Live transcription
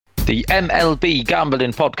The MLB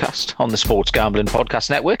Gambling Podcast on the Sports Gambling Podcast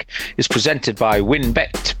Network is presented by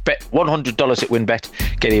WynnBET. Bet $100 at WynnBET.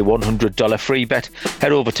 Get a $100 free bet.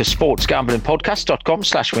 Head over to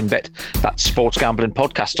sportsgamblingpodcast.com/WynnBET. That's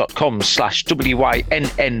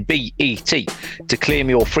sportsgamblingpodcast.com/WYNNBET to claim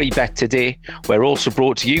your free bet today. We're also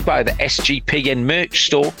brought to you by the SGPN merch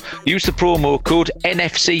store. Use the promo code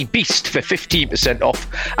NFCBEAST for 15% off.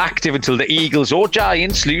 Active until the Eagles or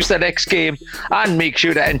Giants lose their next game. And make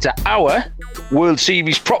sure to enter our World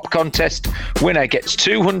Series prop contest. Winner gets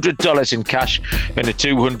 $200 in cash and a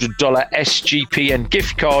 $200 SGPN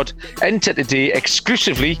gift card. Enter today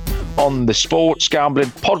exclusively on the Sports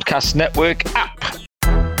Gambling Podcast Network app.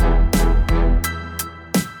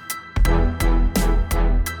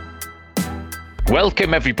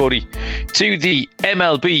 Welcome, everybody, to the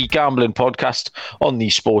MLB Gambling Podcast on the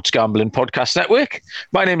Sports Gambling Podcast Network.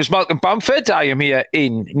 My name is Malcolm Bamford. I am here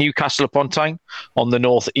in Newcastle upon Tyne on the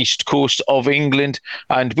northeast coast of England,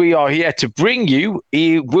 and we are here to bring you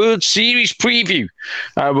a World Series preview.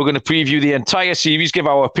 We're going to preview the entire series, give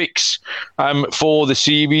our picks for the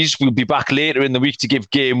series. We'll be back later in the week to give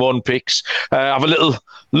Game 1 picks. Have a little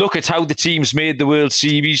look at how the teams made the World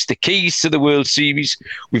Series, the keys to the World Series.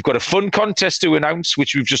 We've got a fun contest to announce,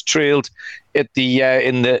 which we've just trailed at the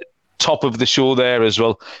in the top of the show there as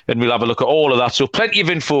well, and we'll have a look at all of that. So plenty of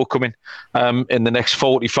info coming in the next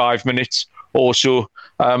 45 minutes or so,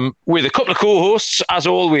 with a couple of co-hosts, as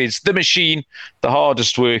always. The Machine, the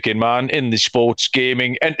hardest working man in the sports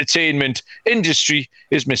gaming entertainment industry,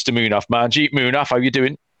 is Mr. Munaf Manjeet. Munaf, how you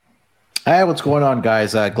doing? Hey, what's going on,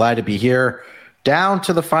 guys? Glad to be here. Down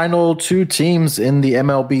to the final two teams in the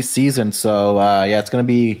MLB season. So, it's going to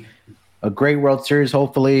be a great World Series,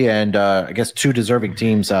 hopefully, and I guess two deserving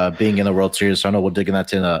teams being in the World Series. So I know we'll dig in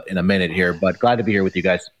that in a minute here, but glad to be here with you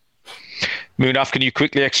guys. Munaf, can you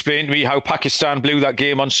quickly explain to me how Pakistan blew that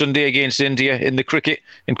game on Sunday against India in the cricket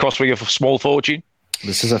and cost me a small fortune?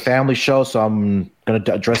 This is a family show, so I'm going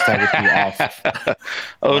to address that with you off.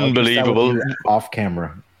 Unbelievable. Off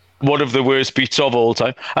camera. One of the worst beats of all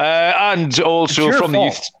time. And also from the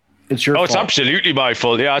youth. It's your fault. It's absolutely my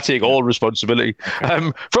fault. Yeah, I take all responsibility.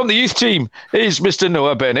 From the youth team is Mr.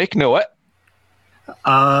 Noah Bennick. Noah.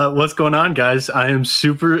 What's going on, guys? I am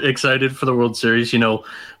super excited for the World Series. You know,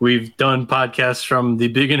 we've done podcasts from the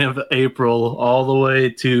beginning of April all the way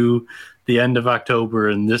to the end of October,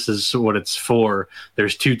 and this is what it's for.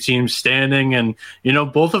 There's two teams standing, and, you know,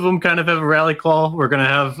 both of them kind of have a rally call. We're going to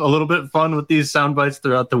have a little bit of fun with these sound bites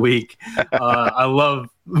throughout the week. I love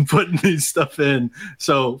putting these stuff in.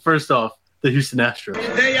 So, first off, the Houston Astros.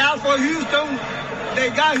 They out for Houston.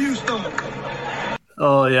 They got Houston.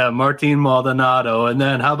 Oh, yeah, Martin Maldonado. And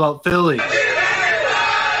then how about Philly?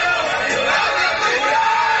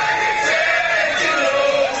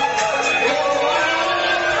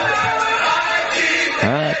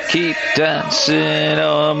 I keep dancing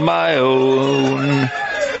on my own.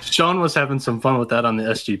 Sean was having some fun with that on the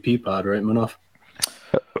SGP pod, right, Munaf?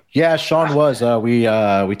 Yeah, Sean was. We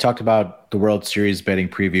talked about the World Series betting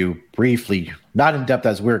preview briefly, not in depth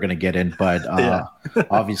as we're going to get in, but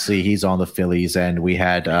obviously he's on the Phillies, and we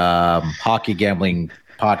had hockey gambling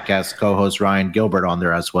podcast co-host Ryan Gilbert on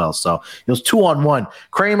there as well. So it was 2-on-1.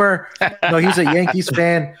 Kramer, he's a Yankees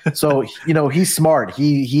fan, so he's smart.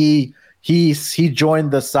 He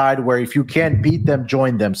joined the side where if you can't beat them,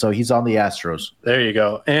 join them. So he's on the Astros. There you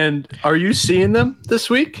go. And are you seeing them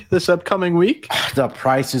this upcoming week? The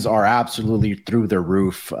prices are absolutely through the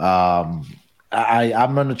roof. I'm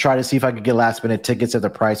going to try to see if I could get last minute tickets if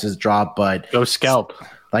the prices drop, but go scalp.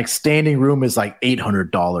 Like standing room is like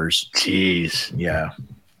 $800. Jeez. Yeah.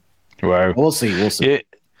 Wow. We'll see. Yeah.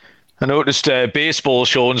 I noticed baseball,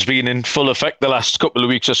 Sean's been in full effect the last couple of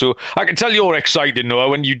weeks or so. I can tell you're excited, Noah,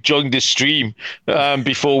 when you joined this stream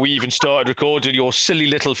before we even started recording. Your silly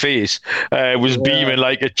little face was beaming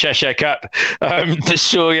like a Cheshire cat.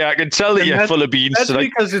 So, yeah, I can tell that you're full of beans. That's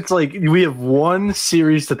because it's like we have one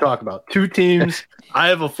series to talk about. Two teams. I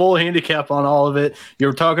have a full handicap on all of it.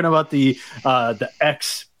 You're talking about the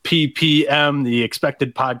XPPM, the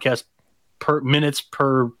expected podcast minutes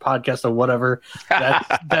per podcast or whatever.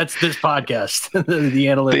 That's this podcast. The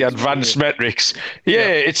analytics, the advanced metrics. Yeah,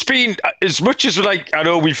 it's been as much as I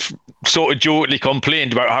know we've sort of jokingly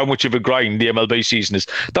complained about how much of a grind the MLB season is.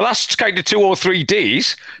 The last kind of 2 or 3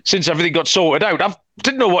 days since everything got sorted out, I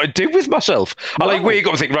didn't know what to do with myself. I wake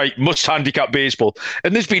up and think, right, must handicap baseball.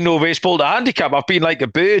 And there's been no baseball to handicap. I've been like a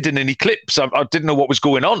bird in an eclipse. I didn't know what was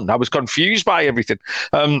going on. I was confused by everything.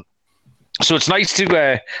 So it's nice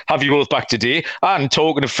to have you both back today. And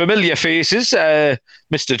talking of familiar faces,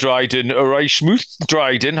 Mr. Dryden Reichmuth.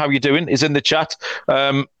 Dryden, how you doing? Is in the chat.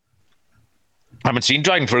 haven't seen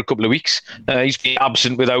Dryden for a couple of weeks. He's been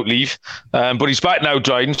absent without leave, but he's back now,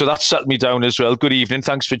 Dryden, so that's settled me down as well. Good evening.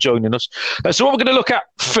 Thanks for joining us. So what we're going to look at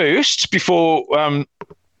first, before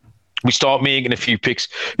we start making a few picks,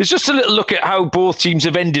 is just a little look at how both teams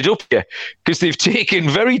have ended up here, because they've taken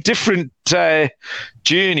very different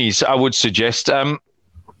journeys, I would suggest.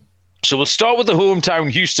 So we'll start with the hometown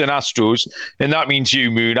Houston Astros, and that means you,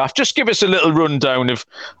 Munaf. Just give us a little rundown of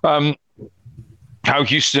how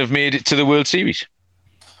Houston have made it to the World Series.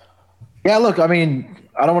 Yeah, look, I mean,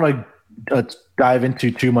 I don't want to dive into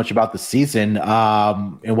too much about the season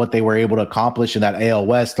and what they were able to accomplish in that AL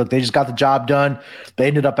West. Look, they just got the job done. They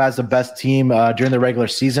ended up as the best team during the regular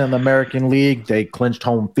season in the American League. They clinched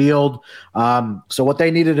home field. So what they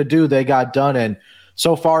needed to do, they got done. And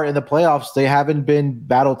so far in the playoffs, they haven't been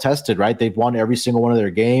battle tested, right? They've won every single one of their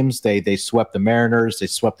games. They swept the Mariners. They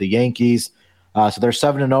swept the Yankees. So they're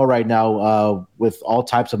 7-0 right now with all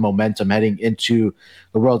types of momentum heading into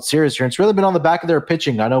the World Series here. And it's really been on the back of their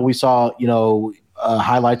pitching. I know we saw,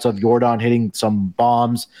 highlights of Jordan hitting some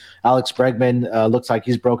bombs. Alex Bregman looks like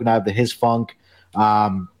he's broken out of his funk.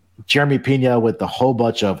 Jeremy Pena with a whole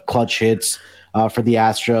bunch of clutch hits for the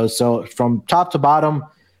Astros. So from top to bottom,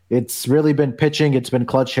 it's really been pitching. It's been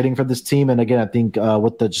clutch hitting for this team. And again, I think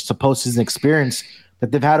with the postseason experience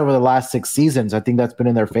that they've had over the last 6 seasons, I think that's been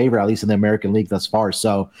in their favor, at least in the American League thus far.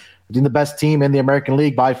 So I think the best team in the American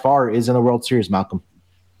League by far is in the World Series, Malcolm.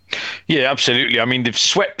 Yeah, absolutely. I mean, they've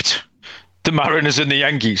swept the Mariners and the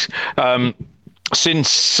Yankees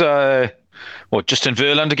since Justin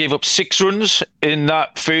Verlander gave up 6 runs in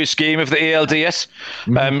that first game of the ALDS.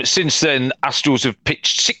 Since then, Astros have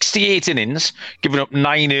pitched 68 innings, given up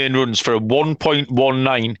 9 earned runs for a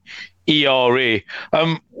 1.19 ERA.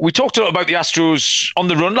 We talked a lot about the Astros on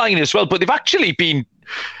the run line as well, but they've actually been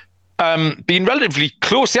relatively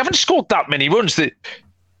close. They haven't scored that many runs.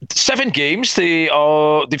 7 games, they've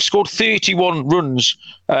scored 31 runs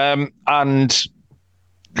and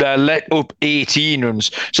let up 18 runs.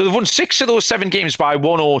 So they've won 6 of those 7 games by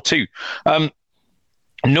 1 or 2.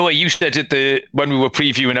 Noah, you said when we were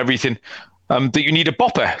previewing everything, that you need a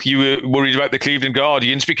bopper. You were worried about the Cleveland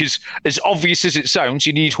Guardians because, as obvious as it sounds,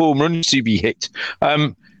 you need home runs to be hit.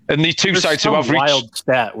 And the two sides who have reached... wild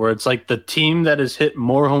stat where it's like the team that has hit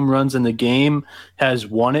more home runs in the game has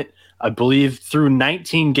won it. I believe through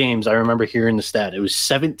 19 games, I remember hearing the stat. It was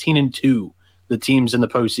 17-2. The teams in the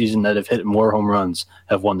postseason that have hit more home runs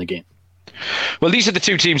have won the game. Well, these are the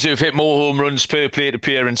 2 teams who have hit more home runs per plate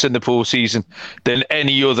appearance in the postseason than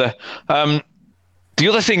any other. The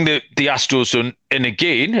other thing that the Astros done, and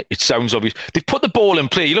again, it sounds obvious, they've put the ball in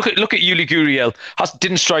play. Look at Yuli Gurriel.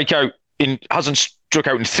 Hasn't struck out in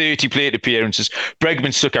 30 plate appearances.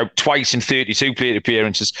 Bregman struck out twice in 32 plate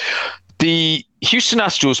appearances. The Houston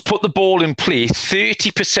Astros put the ball in play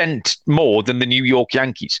 30% more than the New York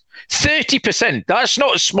Yankees. 30%. That's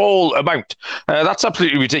not a small amount. That's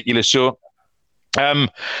absolutely ridiculous. So,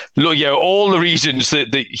 look, yeah, all the reasons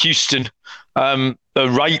that Houston are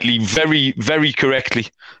rightly, very, very correctly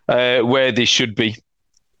where they should be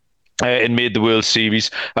and made the World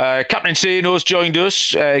Series. Captain Sano's joined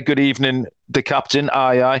us. Good evening, the captain.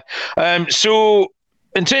 Aye. So,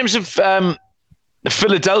 in terms of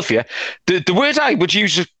Philadelphia, the word I would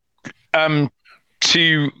use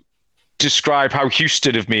to describe how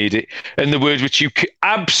Houston have made it, and the word which you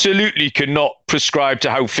absolutely cannot prescribe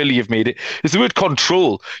to how Philly have made it, is the word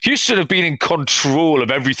control. Houston have been in control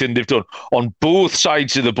of everything they've done on both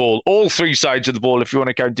sides of the ball, all 3 sides of the ball, if you want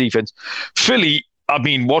to count defense. Philly, I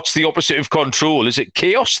mean, what's the opposite of control? Is it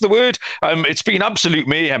chaos, the word? It's been absolute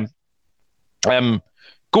mayhem.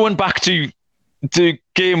 Going back to the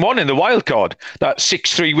game 1 in the wild card, that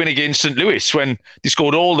 6-3 win against St. Louis, when they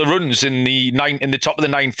scored all the runs in the top of the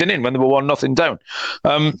 9th inning when they were 1-0 down.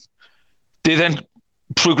 They then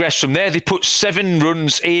progressed from there. They put 7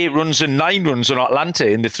 runs, 8 runs, and 9 runs on Atlanta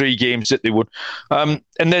in the 3 games that they won. And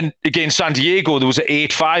then against San Diego, there was an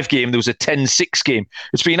 8-5 game. There was a 10-6 game.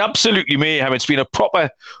 It's been absolutely mayhem. It's been a proper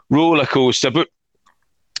roller coaster, but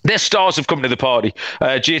their stars have come to the party.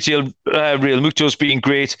 JT Realmuto's been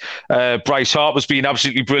great. Bryce Harper's been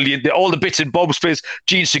absolutely brilliant. All the bits and bobs players.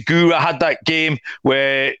 Gene Segura had that game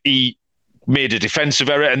where he made a defensive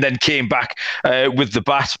error and then came back with the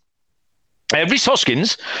bat. Rhys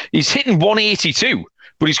Hoskins, he's hitting 182,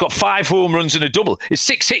 but he's got 5 home runs and a double. It's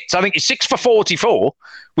 6 hits. I think he's 6 for 44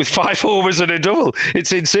 with 5 homers and a double.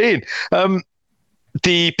 It's insane.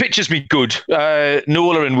 The pitchers been good.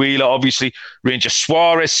 Nola and Wheeler, obviously. Ranger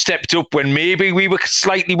Suarez stepped up when maybe we were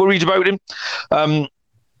slightly worried about him.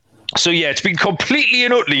 So, yeah, it's been completely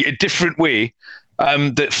and utterly a different way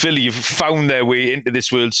that Philly have found their way into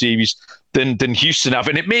this World Series. than Houston have,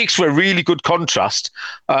 and it makes for a really good contrast.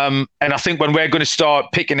 And I think when we're going to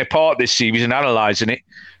start picking apart this series and analysing it,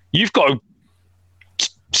 you've got to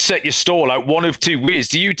set your stall out one of two ways.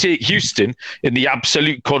 Do you take Houston in the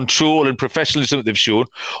absolute control and professionalism that they've shown,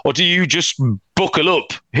 or do you just buckle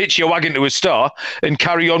up, hitch your wagon to a star, and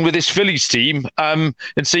carry on with this Phillies team and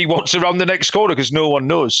see what's around the next corner, because no one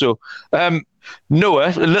knows. So,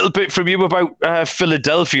 Noah, a little bit from you about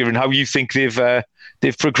Philadelphia and how you think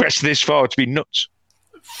they've progressed this far. It's been nuts.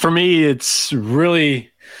 For me, it's really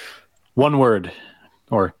one word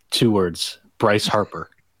or two words: Bryce Harper.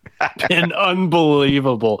 Been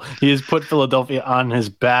unbelievable. He has put Philadelphia on his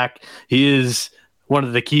back. He is one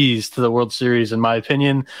of the keys to the World Series, in my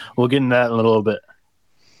opinion. We'll get into that in a little bit.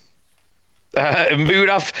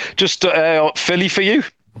 Munaf, just Philly for you?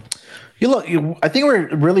 I think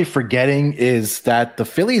we're really forgetting is that the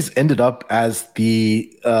Phillies ended up as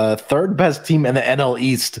the third best team in the NL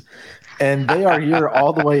East. And they are here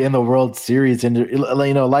all the way in the World Series. And,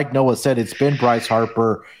 like Noah said, it's been Bryce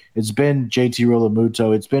Harper. It's been JT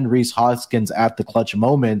Realmuto. It's been Rhys Hoskins at the clutch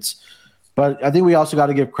moments. But I think we also got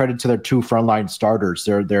to give credit to their two frontline starters.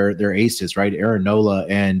 They're aces, right? Aaron Nola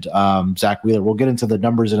and Zach Wheeler. We'll get into the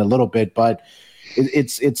numbers in a little bit. But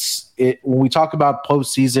it's when we talk about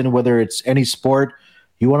postseason, whether it's any sport,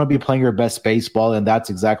 you want to be playing your best baseball, and that's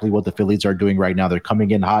exactly what the Phillies are doing right now. They're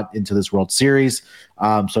coming in hot into this World Series.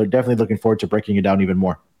 So definitely looking forward to breaking it down even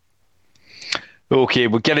more. Okay,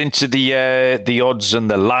 we'll get into the odds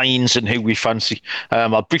and the lines and who we fancy.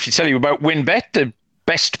 I'll briefly tell you about WinBet, the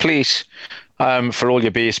best place for all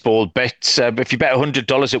your baseball bets. If you bet $100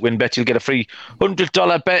 at WinBet, you'll get a free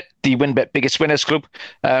 $100 bet, the WinBet Biggest Winners Club.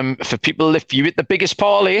 For people, if you hit the biggest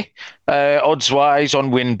parlay, odds-wise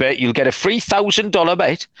on WinBet, you'll get a free $1,000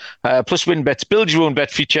 bet, plus WinBet's Build Your Own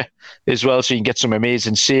Bet feature as well, so you can get some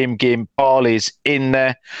amazing same-game parlays in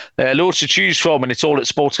there. Loads to choose from, and it's all at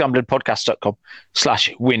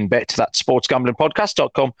sportsgamblingpodcast.com/winbet. That's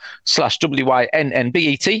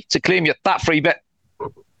sportsgamblingpodcast.com/WYNNBET to claim that free bet.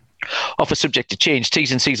 Offer subject to change.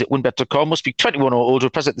 T's and C's at winbet.com. Must be 21 or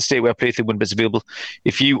older. Present the state where playthrough WinBet is available.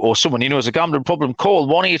 If you or someone you know has a gambling problem, call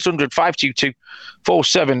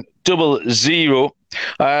 1-800-522-4700.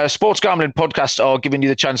 Sports Gambling Podcast are giving you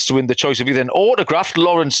the chance to win the choice of either an autographed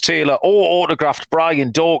Lawrence Taylor or autographed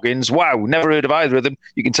Brian Dawkins. Wow, never heard of either of them.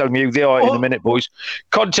 You can tell me who they are in a minute, boys.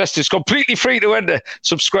 Contest is completely free to enter.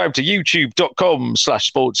 Subscribe to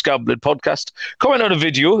youtube.com/Sports Gambling Podcast. Comment on a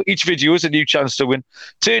video. Each video is a new chance to win.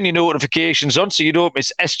 Turn your notifications on so you don't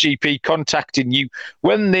miss SGP contacting you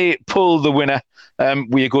when they pull the winner.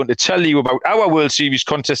 We are going to tell you about our World Series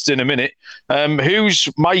contest in a minute. Who's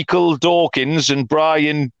Michael Dawkins and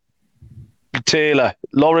Brian Taylor?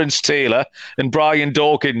 Lawrence Taylor and Brian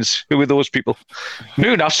Dawkins. Who are those people?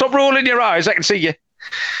 Now stop rolling your eyes. I can see you.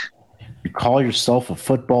 You call yourself a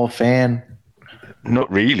football fan?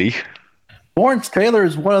 Not really. Lawrence Taylor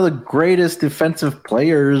is one of the greatest defensive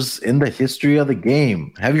players in the history of the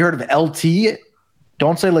game. Have you heard of LT?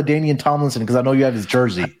 Don't say LaDainian Tomlinson because I know you have his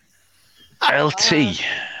jersey. LT. Does he?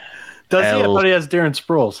 I thought he has Darren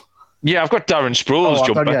Sproles. Yeah, I've got Darren Sproles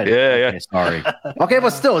jumper. Yeah. Okay, sorry. Okay, but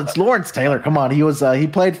still, it's Lawrence Taylor. Come on, he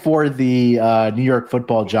played for the New York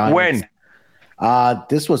Football Giants. When?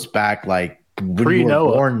 This was back like when you were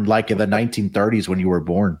born, like in the 1930s when you were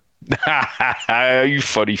born. You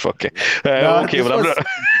funny fucker. Okay, well, I'm not.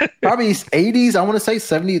 Probably 80s. I want to say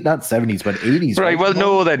 70s, not 70s, but 80s. Right. Well,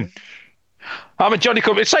 no, then I'm a Johnny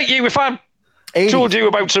Come. It's like you if I'm 80s. Told you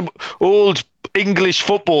about some old English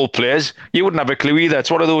football players, you wouldn't have a clue either. It's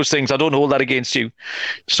one of those things. I don't hold that against you.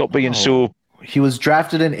 Stop being so. He was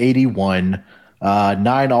drafted in 81,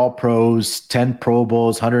 9 All-Pros, 10 Pro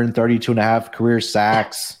Bowls, 132.5 career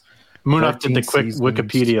sacks. Munaf did the quick seasons.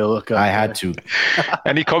 Wikipedia look up. I had to.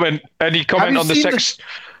 Any comment on the sex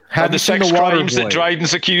crimes that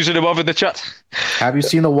Dryden's accusing him of in the chat? Have you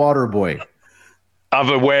seen The Water Boy? I'm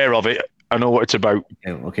aware of it. I know what it's about.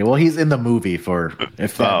 Okay. Well, he's in the movie if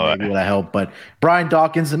that maybe would help. But Brian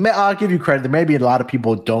Dawkins, I'll give you credit. Maybe a lot of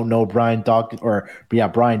people don't know Brian Dawkins,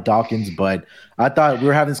 but I thought we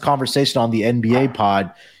were having this conversation on the NBA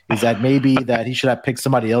pod, is that maybe that he should have picked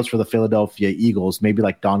somebody else for the Philadelphia Eagles, maybe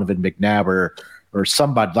like Donovan McNabb or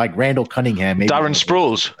somebody like Randall Cunningham. Maybe Darren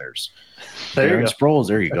Sproles. Darren Sproles,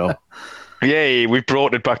 there you go. Yay, we've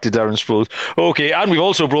brought it back to Darren Sproles. Okay, and we've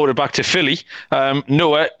also brought it back to Philly.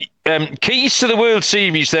 Noah, keys to the World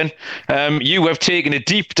Series then. You have taken a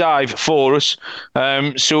deep dive for us.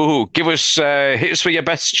 So give us, hit us for your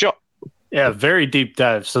best shot. Yeah, very deep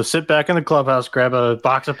dive. So sit back in the clubhouse, grab a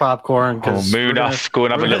box of popcorn. Moon off, go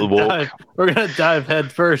and have a little walk. We're going to dive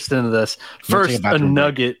head first into this. First, a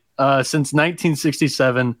nugget. Since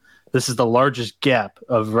 1967, This is the largest gap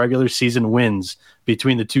of regular season wins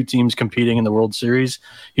between the two teams competing in the World Series.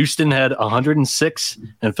 Houston had 106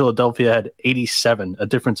 and Philadelphia had 87, a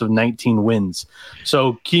difference of 19 wins.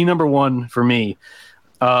 So key number one for me,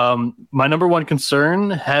 my number one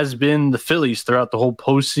concern has been the Phillies throughout the whole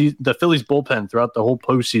postseason, the Phillies bullpen throughout the whole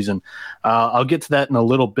postseason. I'll get to that in a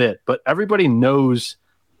little bit, but everybody says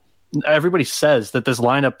that this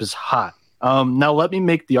lineup is hot. Now let me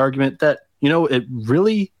make the argument that, it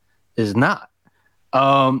really is not.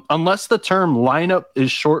 Unless the term lineup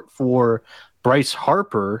is short for Bryce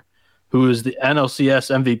Harper, who is the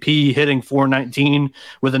NLCS MVP, hitting .419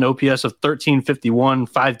 with an OPS of 1351,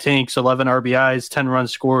 5 tanks, 11 RBIs, 10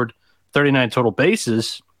 runs scored, 39 total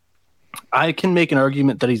bases, I can make an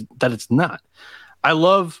argument that it's not. I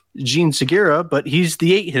love Gene Segura, but he's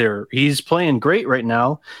the 8-hitter. He's playing great right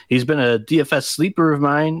now. He's been a DFS sleeper of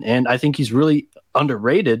mine, and I think he's really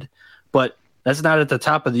underrated, but that's not at the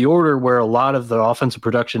top of the order where a lot of the offensive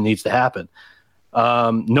production needs to happen.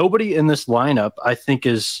 Nobody in this lineup, I think,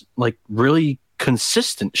 is like really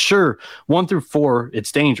consistent. Sure, 1 through 4,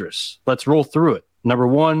 it's dangerous. Let's roll through it. Number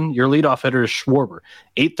 1, your leadoff hitter is Schwarber.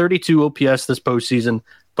 832 OPS this postseason,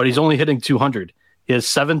 but he's only hitting 200. He has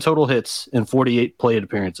 7 total hits in 48 plate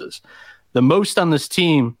appearances. The most on this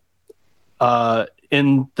team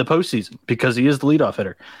in the postseason because he is the leadoff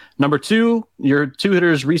hitter. Number 2, your 2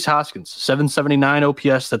 hitter is Rhys Hoskins. 779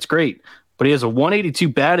 OPS, that's great. But he has a 182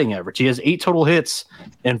 batting average. He has 8 total hits,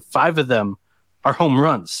 and 5 of them are home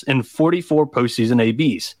runs in 44 postseason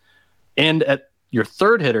ABs. And at your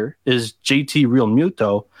 3rd hitter is JT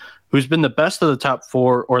Realmuto, who's been the best of the top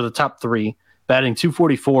 4 or the top 3, batting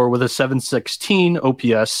 .244 with a 716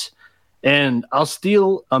 OPS. And I'll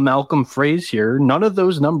steal a Malcolm phrase here. None of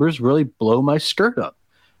those numbers really blow my skirt up.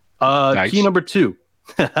 Nice. Key number 2.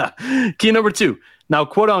 Key number 2. Now,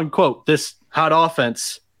 quote unquote, this hot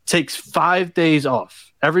offense takes 5 days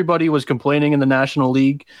off. Everybody was complaining in the National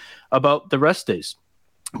League about the rest days.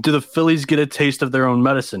 Do the Phillies get a taste of their own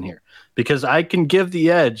medicine here? Because I can give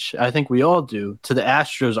the edge, I think we all do, to the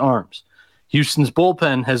Astros' arms. Houston's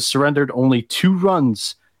bullpen has surrendered only 2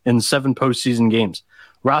 runs in 7 postseason games.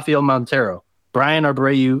 Rafael Montero, Brian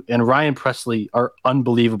Abreu, and Ryan Presley are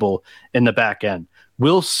unbelievable in the back end.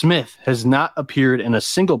 Will Smith has not appeared in a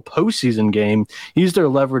single postseason game. He's their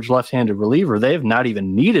leverage left-handed reliever. They have not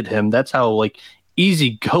even needed him. That's how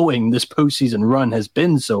easygoing this postseason run has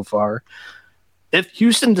been so far. If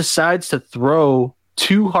Houston decides to throw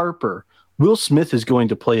to Harper, Will Smith is going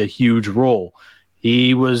to play a huge role.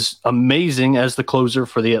 He was amazing as the closer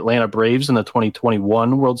for the Atlanta Braves in the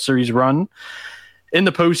 2021 World Series run. In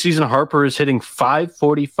the postseason, Harper is hitting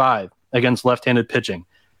 .545 against left-handed pitching.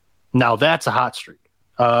 Now that's a hot streak.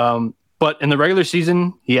 But in the regular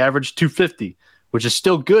season, he averaged .250, which is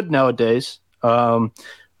still good nowadays.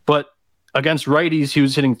 But against righties, he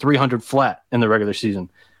was hitting .300 flat in the regular season.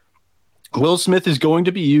 Will Smith is going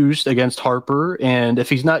to be used against Harper, and if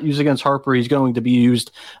he's not used against Harper, he's going to be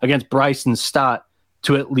used against Bryson Stott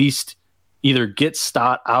to at least either get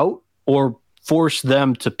Stott out or force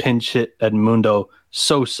them to pinch hit Edmundo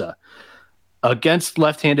Sosa. Against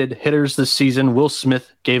left-handed hitters this season, Will Smith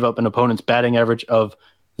gave up an opponent's batting average of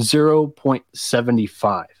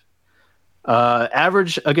 0.75.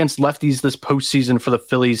 Average against lefties this postseason for the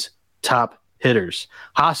Phillies' top hitters.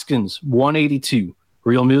 Hoskins, 182.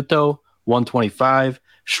 Realmuto, 125.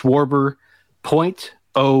 Schwarber,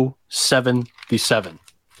 .077.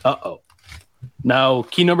 Now,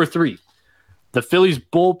 key number 3. The Phillies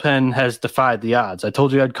bullpen has defied the odds. I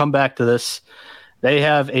told you I'd come back to this. They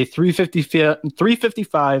have a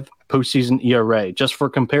 3.55 postseason ERA. Just for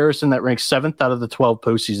comparison, that ranks 7th out of the 12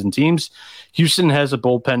 postseason teams. Houston has a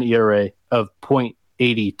bullpen ERA of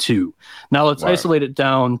 .82. Now let's isolate it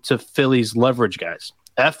down to Phillies leverage guys.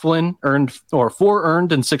 Eflin earned 4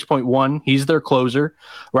 earned in 6.1. He's their closer.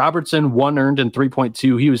 Robertson 1 earned in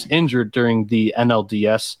 3.2. He was injured during the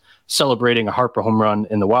NLDS, celebrating a Harper home run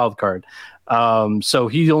in the wild card. So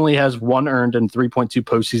he only has 1 earned in 3.2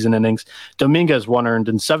 postseason innings. Dominguez 1 earned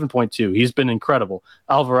in 7.2. He's been incredible.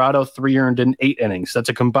 Alvarado 3 earned in 8 innings. That's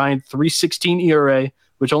a combined 3.16 ERA,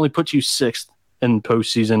 which only puts you 6th in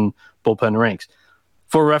postseason bullpen ranks.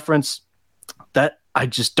 For reference, that I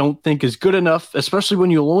just don't think is good enough, especially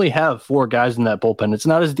when you only have 4 guys in that bullpen. It's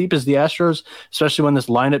not as deep as the Astros, especially when this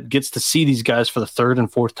lineup gets to see these guys for the 3rd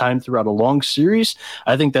and 4th time throughout a long series.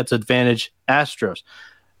 I think that's advantage Astros.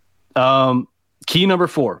 Key number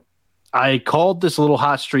 4. I called this a little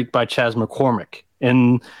hot streak by Chas McCormick.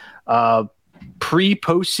 In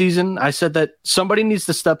pre-postseason, I said that somebody needs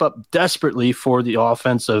to step up desperately for the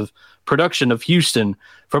offensive production of Houston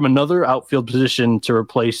from another outfield position to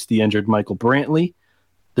replace the injured Michael Brantley.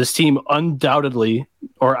 This team undoubtedly,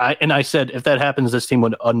 I said if that happens, this team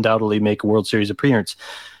would undoubtedly make a World Series appearance.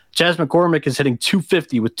 Chas McCormick is hitting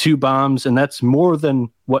 250 with 2 bombs, and that's more than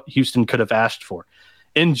what Houston could have asked for.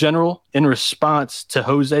 In general, in response to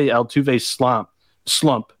Jose Altuve's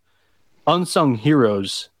slump, unsung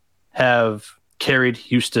heroes have carried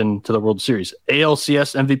Houston to the World Series.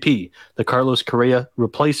 ALCS MVP, the Carlos Correa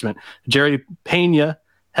replacement. Jerry Pena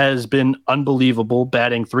has been unbelievable,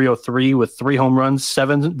 batting .303 with 3 home runs,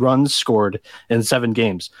 7 runs scored in 7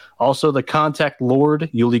 games. Also, the contact lord,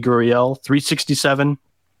 Yuli Gurriel, .367,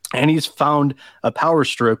 and he's found a power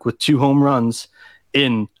stroke with 2 home runs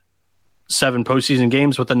in 7 postseason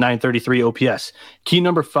games with a .933 OPS. Key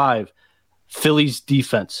number 5, Phillies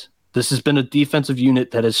defense. This has been a defensive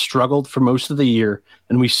unit that has struggled for most of the year,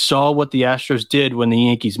 and we saw what the Astros did when the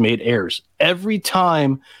Yankees made errors. Every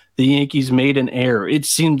time the Yankees made an error, it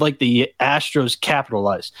seemed like the Astros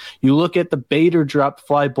capitalized. You look at the Bader dropped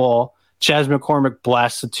fly ball, Chas McCormick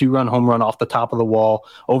blasts a 2-run home run off the top of the wall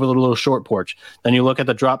over the little short porch. Then you look at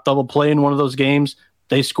the drop double play in one of those games,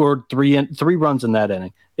 they scored 3 runs in that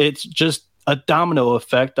inning. It's just a domino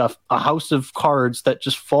effect, a house of cards that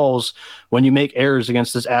just falls when you make errors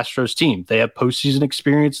against this Astros team. They have postseason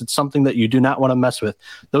experience. It's something that you do not want to mess with.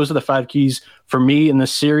 Those are the 5 keys for me in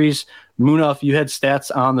this series. Munaf, you had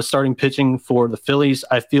stats on the starting pitching for the Phillies.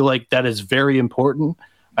 I feel like that is very important.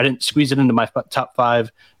 I didn't squeeze it into my top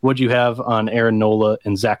 5. What do you have on Aaron Nola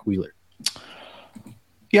and Zach Wheeler?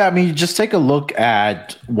 Yeah, I mean, just take a look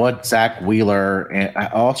at what Zach Wheeler, and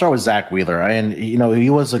I'll start with Zach Wheeler. And, he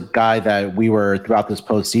was a guy that we were, throughout this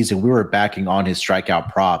postseason, we were backing on his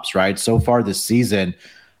strikeout props, right? So far this postseason,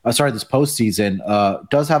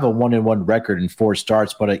 does have a 1-1 record in 4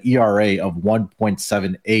 starts, but an ERA of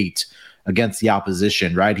 1.78 against the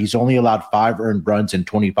opposition, right? He's only allowed 5 earned runs in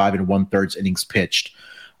 25 1/3 innings pitched.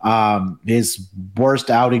 His worst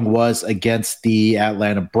outing was against the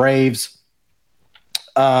Atlanta Braves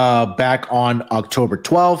back on October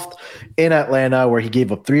 12th in Atlanta, where he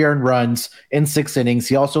gave up 3 earned runs in 6 innings.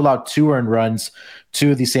 He also allowed 2 earned runs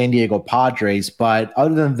to the San Diego Padres. But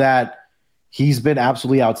other than that, he's been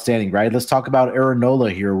absolutely outstanding, right? Let's talk about Aaron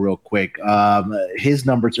Nola here real quick. His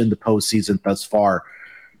numbers in the postseason thus far.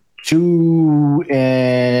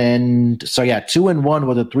 2-1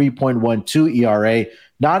 with a 3.12 ERA.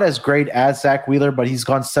 Not as great as Zach Wheeler, but he's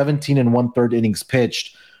gone 17 1/3 innings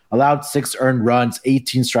pitched. Allowed 6 earned runs,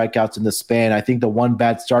 18 strikeouts in the span. I think the one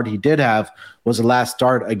bad start he did have was the last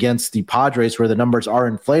start against the Padres, where the numbers are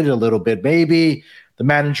inflated a little bit. Maybe the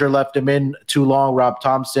manager left him in too long, Rob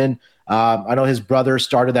Thompson. I know his brother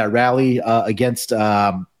started that rally against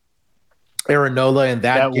Aaron Nola in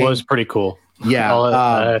that game. Was pretty cool. Yeah.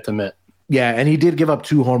 I have to admit. Yeah, and he did give up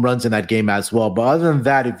 2 home runs in that game as well. But other than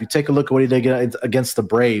that, if you take a look at what he did against the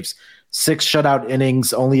Braves, 6 shutout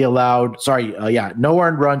innings, no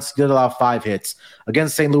earned runs, did allow 5 hits.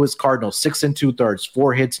 Against St. Louis Cardinals, 6 2/3,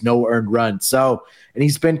 4 hits, no earned runs. So, and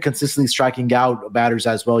he's been consistently striking out batters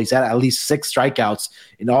as well. He's had at least 6 strikeouts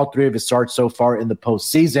in all 3 of his starts so far in the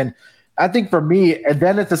postseason. I think for me, and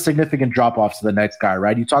then it's a significant drop-off to the next guy,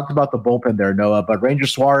 right? You talked about the bullpen there, Noah, but Ranger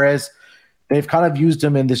Suarez, they've kind of used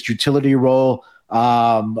him in this utility role.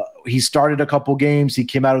 He started a couple games. He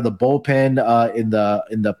came out of the bullpen in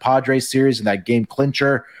the Padres series in that game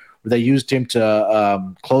clincher where they used him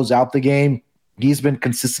to close out the game. He's been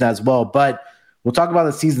consistent as well. But we'll talk about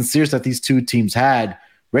the season series that these 2 teams had.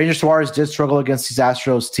 Ranger Suarez did struggle against his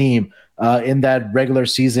Astros team in that regular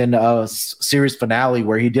season series finale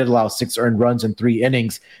where he did allow 6 earned runs in 3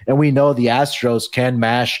 innings. And we know the Astros can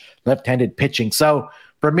mash left-handed pitching. So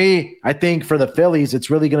for me, I think for the Phillies,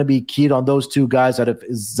 it's really going to be keyed on those 2 guys out of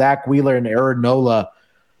Zach Wheeler and Aaron Nola.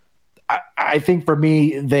 I think for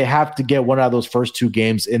me, they have to get one out of those first 2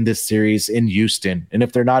 games in this series in Houston. And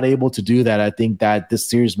if they're not able to do that, I think that this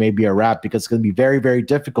series may be a wrap because it's going to be very, very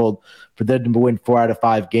difficult for them to win 4 out of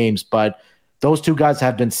 5 games. But those 2 guys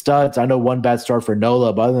have been studs. I know one bad start for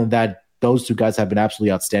Nola, but other than that, those 2 guys have been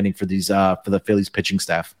absolutely outstanding for the Phillies pitching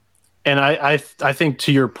staff. And I think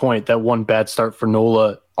to your point, that one bad start for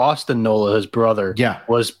Nola, Austin Nola, his brother,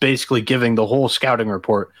 was basically giving the whole scouting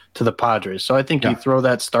report to the Padres. So I think you throw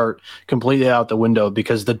that start completely out the window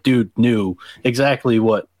because the dude knew exactly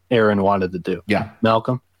what Aaron wanted to do. Yeah.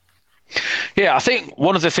 Malcolm? Yeah, I think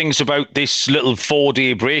one of the things about this little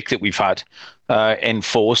 4-day break that we've had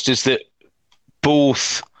enforced is that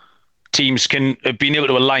both teams can have been able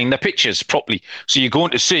to align their pitches properly. So you're going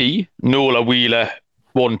to see Nola, Wheeler,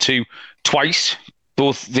 1-2 twice.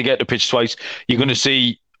 Both they get to pitch twice. You're going to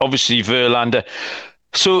see obviously Verlander.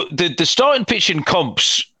 So the starting pitching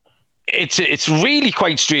comps, it's really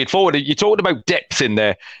quite straightforward. You talked about depth in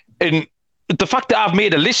there, and the fact that I've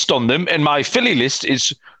made a list on them, and my Philly list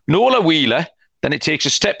is Nola Wheeler, then it takes a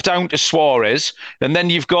step down to Suarez, and then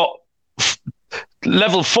you've got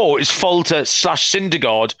level 4 is Falter /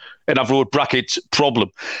 Syndergaard, and I've wrote brackets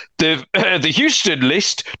problem. The Houston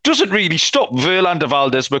list doesn't really stop. Verlander,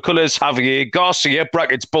 Valdez, McCullers, Javier, Garcia,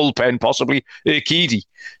 brackets bullpen, possibly Urquidy.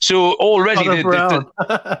 So already,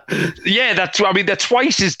 they're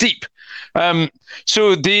twice as deep.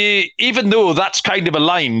 So even though that's kind of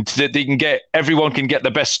aligned that everyone can get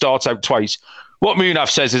the best starts out twice, what Munaf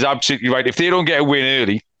says is absolutely right. If they don't get a win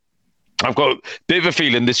early, I've got a bit of a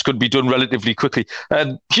feeling this could be done relatively quickly.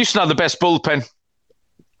 Houston are the best bullpen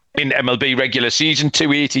in MLB regular season,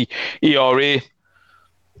 2.80 ERA.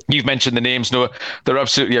 You've mentioned the names, Noah. They're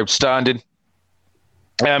absolutely outstanding.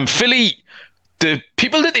 Philly, the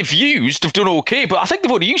people that they've used have done okay, but I think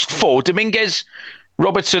they've only used 4. Dominguez,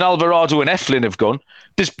 Robertson, Alvarado, and Eflin have gone.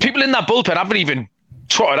 There's people in that bullpen haven't even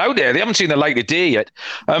trotted out there. They haven't seen the light of day yet.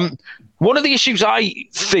 One of the issues I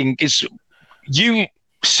think is you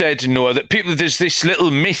said, Noah, that there's this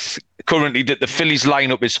little myth currently that the Phillies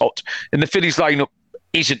lineup is hot, and the Phillies lineup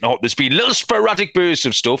isn't hot. There's been little sporadic bursts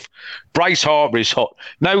of stuff. Bryce Harper is hot.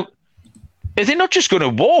 Now, are they not just going to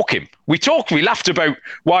walk him? We laughed about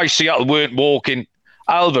why Seattle weren't walking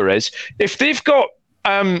Alvarez. If they've got,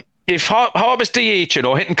 if Harper's DHing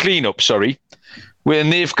or hitting cleanup,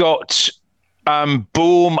 when they've got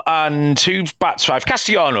Boom and who bats 5?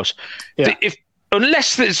 Castellanos. Yeah.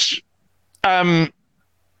 Unless there's no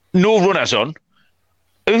runners on,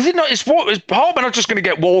 is Harper not just going to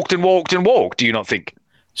get walked and walked and walked? Do you not think?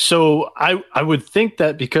 So I would think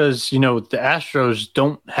that because, the Astros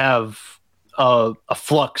don't have a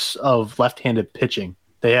flux of left-handed pitching.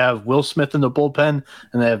 They have Will Smith in the bullpen,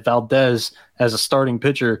 and they have Valdez as a starting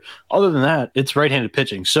pitcher. Other than that, it's right-handed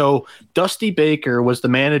pitching. So Dusty Baker was the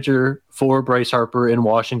manager for Bryce Harper in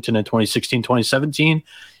Washington in 2016, 2017.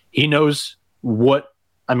 He knows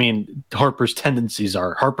Harper's tendencies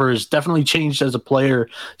are. Harper has definitely changed as a player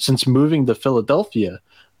since moving to Philadelphia,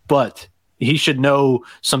 but he should know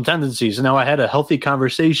some tendencies. Now, I had a healthy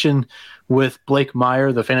conversation with Blake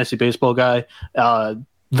Meyer, the fantasy baseball guy,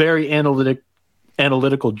 very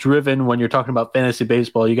analytical driven. When you're talking about fantasy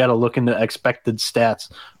baseball, you got to look into expected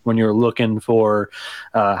stats when you're looking for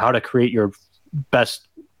how to create your best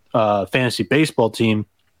fantasy baseball team.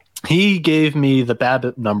 He gave me the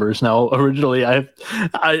BABIP numbers. Now, originally,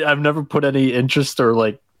 I've never put any interest or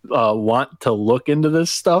want to look into this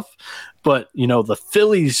stuff, but the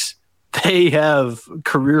Phillies, they have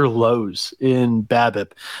career lows in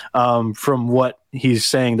BABIP. From what he's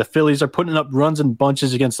saying, the Phillies are putting up runs in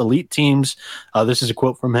bunches against elite teams. This is a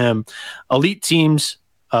quote from him. Elite teams,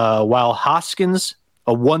 while Hoskins,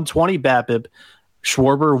 a 120 BABIP,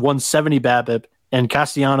 Schwarber, 170 BABIP, and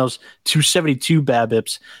Castellanos, 272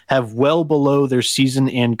 BABIPs, have well below their season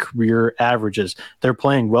and career averages. They're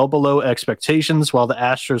playing well below expectations, while the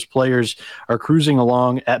Astros players are cruising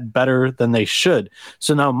along at better than they should.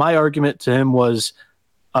 So now my argument to him was,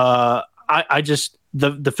 the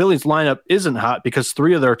Phillies lineup isn't hot because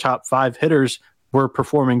 3 of their top 5 hitters were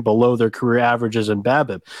performing below their career averages in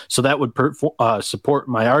BABIP. So that would support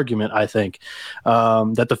my argument, I think,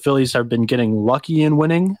 that the Phillies have been getting lucky in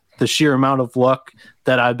winning. The sheer amount of luck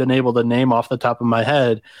that I've been able to name off the top of my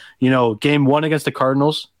head, game 1 against the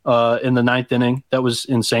Cardinals in the 9th inning, that was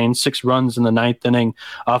insane. 6 runs in the 9th inning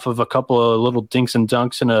off of a couple of little dinks and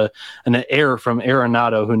dunks and an error from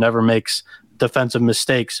Arenado, who never makes defensive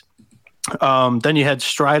mistakes. Then you had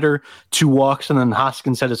Strider, 2 walks, and then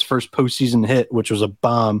Hoskins had his first postseason hit, which was a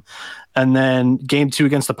bomb. And then game 2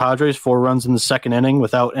 against the Padres, 4 runs in the 2nd inning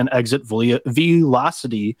without an exit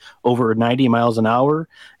velocity over 90 miles an hour,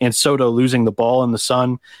 and Soto losing the ball in the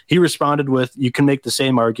sun. He responded with, you can make the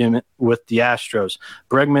same argument with the Astros.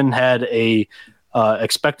 Bregman had a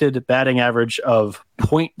expected batting average of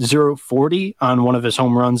 .040 on one of his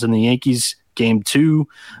home runs in the Yankees game 2.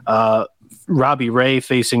 Robbie Ray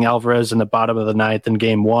facing Alvarez in the bottom of the 9th in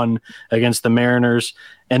game 1 against the Mariners.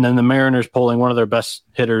 And then the Mariners pulling one of their best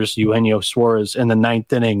hitters, Eugenio Suarez, in the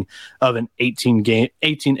 9th inning of an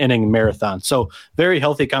 18-inning marathon. So very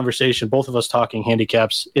healthy conversation. Both of us talking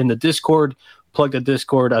handicaps in the Discord. Plug the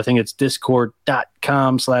Discord. I think it's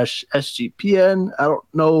discord.com/SGPN. I don't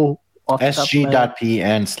know.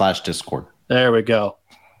 SG.PN/Discord. There we go.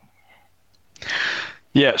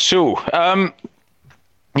 Yeah. So,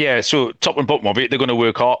 Yeah, so top and bottom of it, they're going to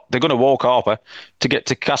work hard. They're going to walk Harper to get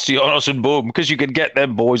to Castellanos and Boom because you can get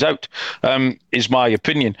them boys out, is my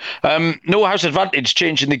opinion. No House Advantage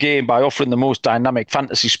changing the game by offering the most dynamic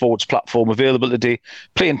fantasy sports platform available today,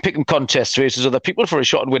 playing pick and contests versus other people for a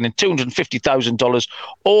shot at winning $250,000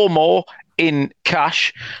 or more in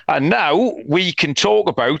cash. And now we can talk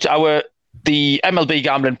about the MLB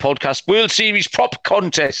Gambling Podcast World Series prop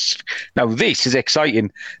contest. Now, this is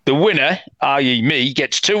exciting. The winner, i.e. me,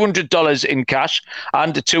 gets $200 in cash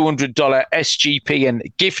and a $200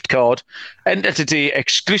 SGPN gift card. Enter today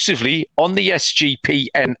exclusively on the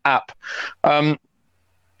SGPN app.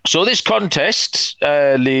 So this contest,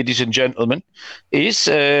 ladies and gentlemen, is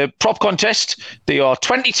a prop contest. There are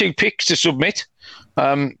 22 picks to submit.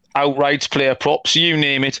 Outright, player props, you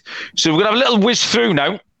name it. So we're going to have a little whiz through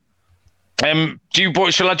now.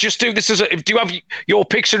 Shall I just do this do you have your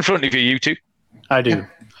picks in front of you two? I do.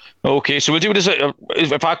 Okay, so we'll do this.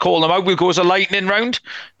 If I call them out, we'll go as a lightning round.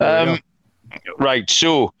 Right,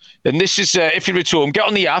 so, and this is, if you're at home, get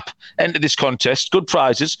on the app, enter this contest, good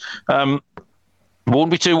prizes. Won't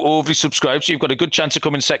be too overly subscribed, so you've got a good chance of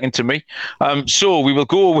coming second to me. So we will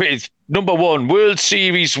go with number one, World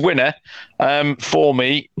Series winner for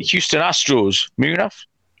me, Houston Astros. Munaf?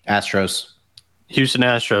 Astros. Houston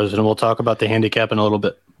Astros, and we'll talk about the handicap in a little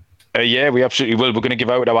bit. Yeah, we absolutely will. We're going to give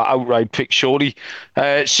out our outright pick shortly.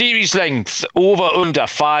 Series length, over under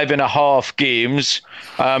 5.5 games.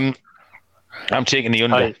 I'm taking the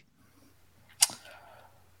under.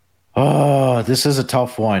 Oh, this is a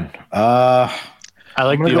tough one. I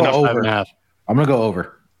like the over 5.5. I'm going to go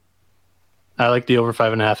over. I like the over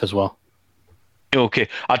 5.5 as well. Okay,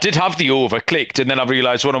 I did have the over clicked, and then I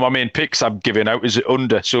realised one of my main picks I'm giving out is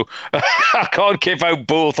under, so I can't give out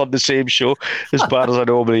both on the same show, as bad as I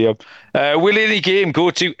normally am. Will any game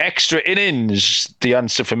go to extra innings? The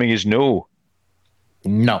answer for me is no.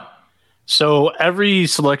 No. So every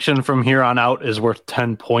selection from here on out is worth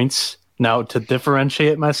 10 points. Now, to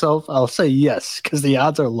differentiate myself, I'll say yes, because the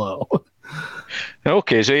odds are low.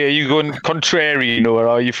 Okay, so yeah, you going contrary, or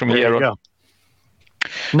are you from here on?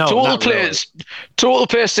 No, total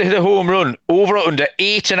players to hit a home run, over or under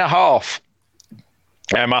 8.5.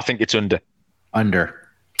 I think it's under. Under.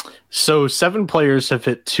 So 7 players have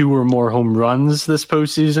hit 2 or more home runs this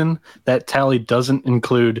postseason. That tally doesn't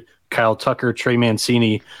include Kyle Tucker, Trey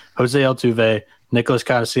Mancini, Jose Altuve, Nicholas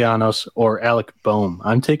Castellanos, or Alec Boehm.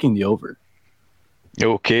 I'm taking the over.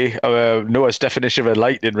 Okay. Noah's definition of a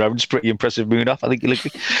lightning round is pretty impressive, Munaf. I think you look.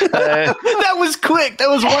 That was quick. That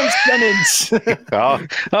was one sentence.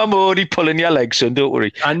 I'm already pulling your legs, son. Don't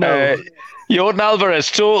worry. I know. Jordan Alvarez,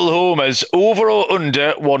 total homers, over or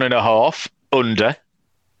under 1.5? Under.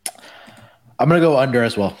 I'm going to go under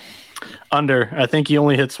as well. Under. I think he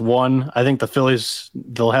only hits 1. I think the Phillies,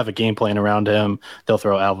 they'll have a game plan around him. They'll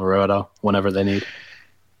throw Alvarado whenever they need.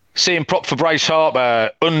 Same prop for Bryce Harper,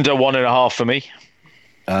 under 1.5 for me.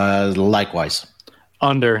 Likewise.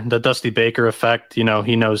 Under. The Dusty Baker effect. You know,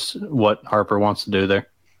 he knows what Harper wants to do there.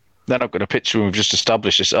 They're not going to pitch him. We've just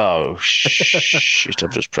established this. Oh, shit.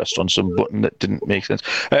 I've just pressed on some button that didn't make sense.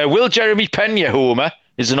 Will Jeremy Pena homer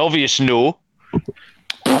is an obvious no.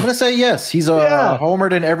 I'm going to say yes. He's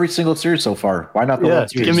homered in every single series so far. Why not the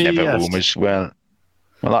World Series? Give me never homers. Well,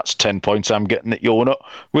 that's 10 points I'm getting at you're not.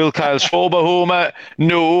 Will Kyle Schwarber homer?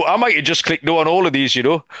 No. I might have just clicked no on all of these, you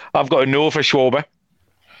know. I've got a no for Schwarber.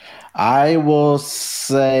 I'll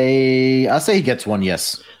say he gets one,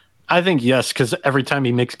 yes. I think yes, because every time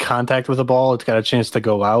he makes contact with a ball, it's got a chance to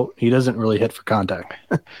go out. He doesn't really hit for contact.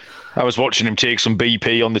 I was watching him take some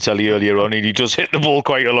BP on the telly earlier on, and he does hit the ball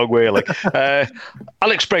quite a long way.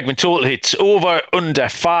 Alex Bregman, total hits, over, under,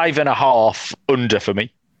 5.5, under for me.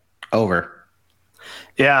 Over.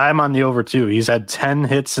 Yeah, I'm on the over too. He's had 10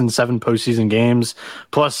 hits in 7 postseason games.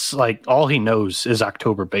 Plus, all he knows is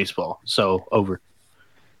October baseball. So over.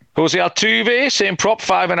 Jose Altuve, same prop,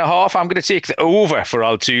 5.5. I'm going to take the over for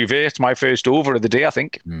Altuve. It's my first over of the day, I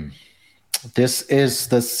think. This is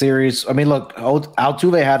the series. I mean, look,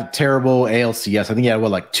 Altuve had a terrible ALCS. I think he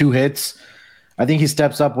had, 2 hits. I think he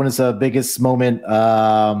steps up when it's the biggest moment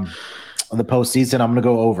of the postseason. I'm going to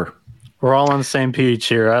go over. We're all on the same page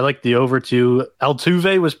here. I like the over too.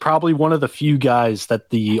 Altuve was probably one of the few guys that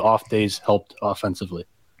the off days helped offensively.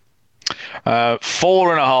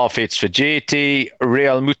 4.5 hits for JT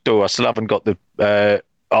Realmuto. I still haven't got the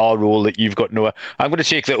R roll that you've got, Noah. I'm going to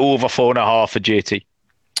take the over 4.5 for JT.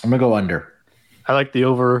 I'm going to go under. I like the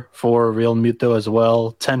over for Realmuto as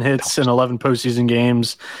well. 10 hits in 11 postseason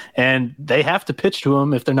games. And they have to pitch to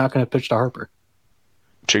him if they're not going to pitch to Harper.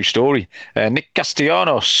 True story. Nick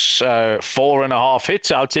Castellanos, 4.5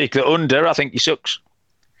 hits. I'll take the under. I think he sucks.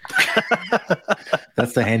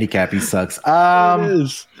 That's the handicap. He sucks. It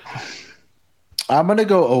is. I'm going to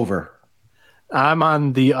go over. I'm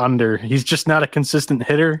on the under. He's just not a consistent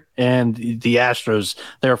hitter, and the Astros,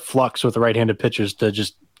 they're flux with the right-handed pitchers to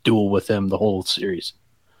just duel with him the whole series.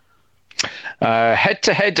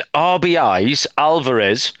 Head-to-head RBIs,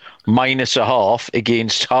 Alvarez -0.5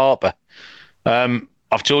 against Harper.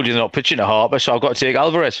 I've told you they're not pitching to Harper, so I've got to take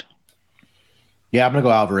Alvarez. Yeah, I'm going to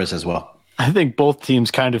go Alvarez as well. I think both teams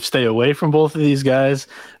kind of stay away from both of these guys.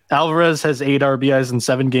 Alvarez has 8 RBIs in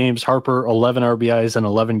 7 games. Harper, 11 RBIs in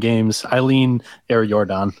 11 games. I lean Air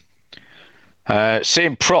Jordan.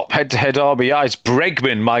 Same prop, head-to-head RBIs.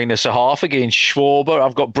 Bregman -0.5 against Schwarber.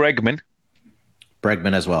 I've got Bregman.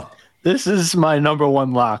 Bregman as well. This is my number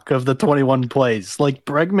one lock of the 21 plays. Like,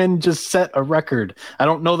 Bregman just set a record. I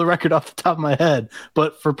don't know the record off the top of my head,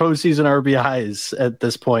 but for postseason RBIs at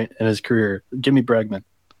this point in his career, give me Bregman.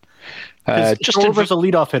 Schwarber's a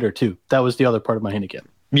leadoff hitter, too. That was the other part of my handicap.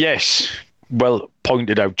 Yes, well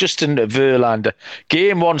pointed out. Justin Verlander,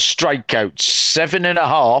 game 1 strikeouts,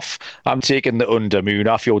 7.5. I'm taking the under.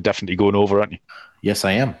 Munaf, you're definitely going over, aren't you? Yes,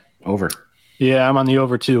 I am. Over. Yeah, I'm on the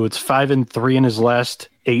over, too. It's 5-3 in his last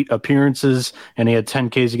 8 appearances, and he had 10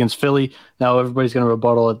 Ks against Philly. Now everybody's going to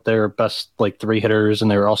rebuttal at their best 3 hitters, and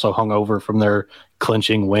they were also hung over from their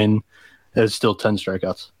clinching win. It's still 10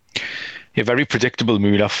 strikeouts. You're very predictable,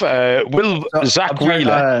 Munaf. Zach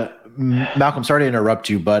Wheeler... Malcolm, sorry to interrupt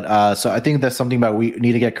you, but so I think that's something that we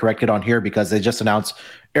need to get corrected on here because they just announced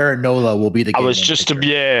Aaron Nola will be the game.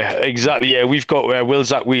 Exactly. Yeah, we've got Will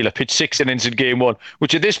Zach Wheeler pitched 6 innings in game 1,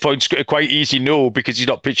 which at this point is quite easy no because he's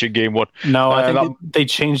not pitching game 1. No, I think they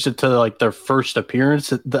changed it to their first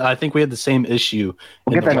appearance. I think we had the same issue.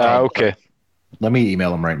 We'll get that. Okay. Let me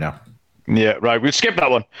email him right now. Yeah, right. We'll skip that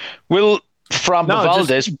one. Will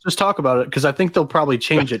Valdez just talk about it because I think they'll probably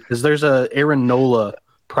change it because there's a Aaron Nola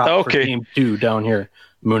prop for game 2 down here.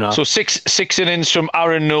 Munaf. So six innings from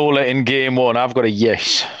Aaron Nola in game 1. I've got a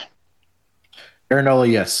yes. Aaron Nola,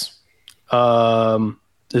 yes.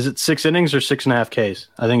 Is it 6 innings or 6.5 Ks?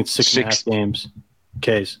 I think it's 6.5 games.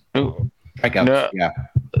 Ks. Strikeouts. No. Yeah.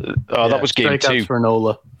 That was game 2 for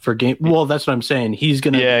Nola for game. Well, that's what I'm saying. He's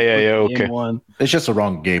gonna. Okay. Game 1. It's just a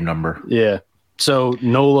wrong game number. Yeah. So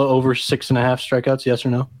Nola over 6.5 strikeouts. Yes or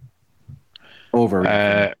no?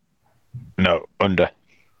 Over. No, under.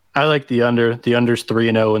 I like the under. The under's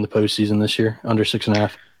 3-0 in the postseason this year. Under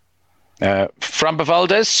 6.5. Framber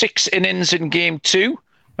Valdez, 6 innings in game 2.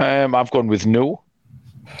 I've gone with no.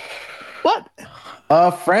 What?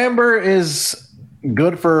 Framber is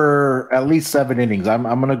good for at least 7 innings. I'm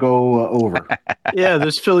going to go over. Yeah,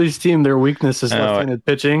 this Phillies team, their weakness is left-handed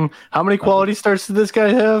pitching. How many quality starts did this guy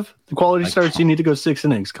have? The quality starts, you need to go 6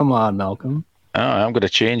 innings. Come on, Malcolm. I'm going to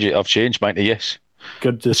change it. I've changed mine to yes.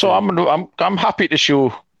 Good. So I'm happy to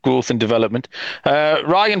show growth and development.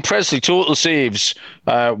 Ryan Presley, total saves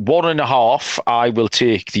 1.5. I will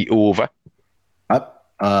take the over.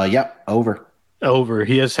 Over. Over.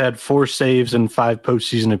 He has had 4 saves and 5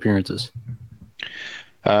 postseason appearances.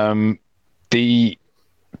 The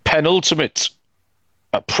penultimate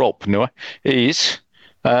prop, Noah, is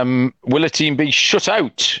will a team be shut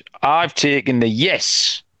out? I've taken the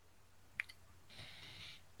yes.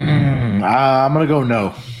 I'm going to go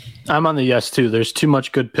no. I'm on the yes, too. There's too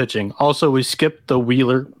much good pitching. Also, we skipped the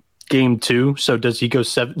Wheeler game 2, so does he go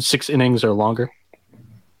 6 innings or longer?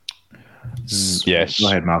 Yes. Go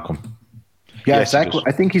ahead, Malcolm. Yeah, yes, exactly.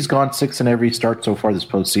 I think he's gone 6 in every start so far this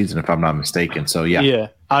postseason, if I'm not mistaken. So, yeah. Yeah,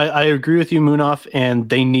 I agree with you, Munaf, and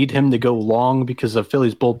they need him to go long because the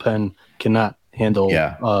Phillies bullpen cannot handle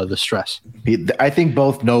the stress. I think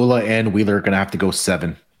both Nola and Wheeler are going to have to go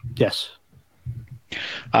 7. Yes.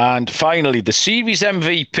 And finally, the series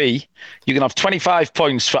MVP, you can have 25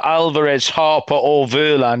 points for Alvarez, Harper, or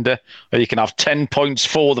Verlander, or you can have 10 points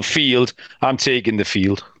for the field. I'm taking the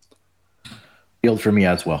field. Field for me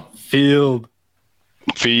as well. Field.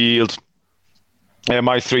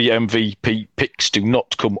 My 3 MVP picks do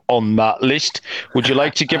not come on that list. Would you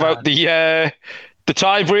like to give out the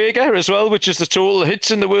tiebreaker as well, which is the total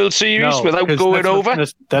hits in the World Series without going over?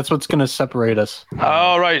 That's what's going to separate us.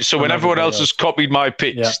 All right. So when everyone else has copied my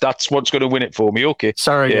picks, that's what's going to win it for me. Okay.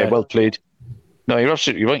 Sorry. Yeah, well played. No, you're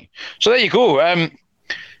absolutely right. So there you go.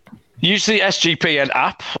 Use the SGPN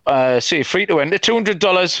app. Say free to enter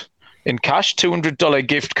 $200 in cash, $200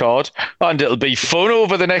 gift card, and it'll be fun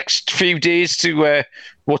over the next few days to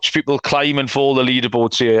watch people climbing for the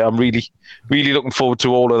leaderboards here. I'm really, really looking forward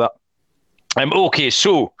to all of that. Okay,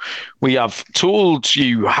 so we have told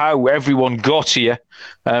you how everyone got here,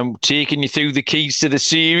 taking you through the keys to the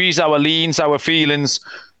series, our leans, our feelings.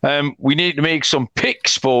 We need to make some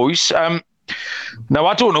picks, boys. Now,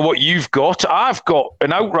 I don't know what you've got. I've got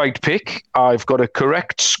an outright pick. I've got a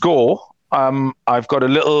correct score. I've got a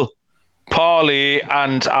little parlay,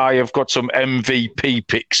 and I have got some MVP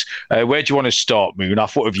picks. Where do you want to start,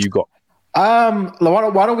 Munaf? What have you got?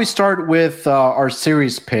 Why don't we start with our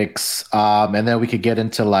series picks, and then we could get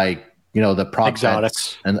into the prop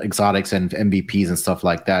exotics and MVPs and stuff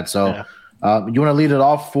like that. So, you want to lead it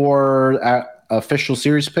off for official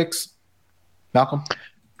series picks, Malcolm?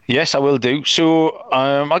 Yes, I will do. So,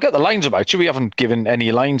 I'll get the lines up. Actually, we haven't given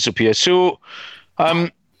any lines up here. So,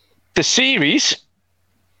 the series.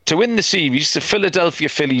 To win the series, the Philadelphia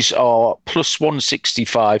Phillies are plus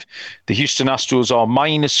 165. The Houston Astros are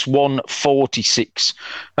minus 146.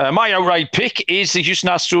 My outright pick is the Houston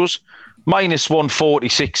Astros minus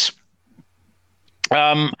 146.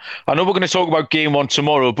 I know we're going to talk about game one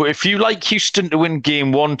tomorrow, but if you like Houston to win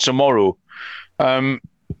game one tomorrow,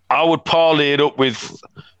 I would parlay it up with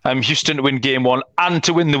Houston to win game one and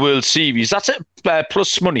to win the World Series. That's a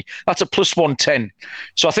plus money. That's a plus 110.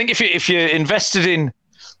 So I think if you're invested in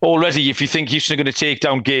already, if you think Houston are going to take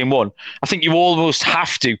down game one, I think you almost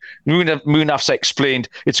have to. Munaf's explained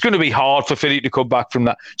it's going to be hard for Philly to come back from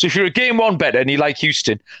that. So if you're a game one bettor and you like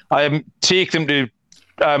Houston, take them to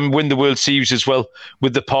win the World Series as well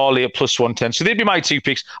with the parlay at plus 110. So they'd be my two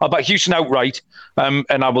picks. I'll bet Houston outright, and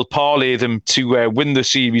I will parlay them to win the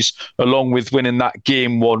series along with winning that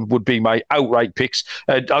game one would be my outright picks.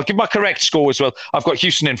 I'll give my correct score as well. I've got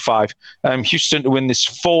Houston in 5. Houston to win this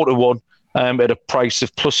 4-1. At a price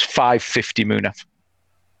of plus 550, Munaf.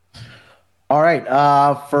 All right.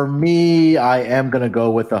 For me, I am going to go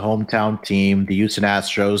with the hometown team, the Houston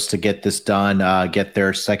Astros, to get this done, get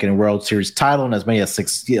their second World Series title in as many as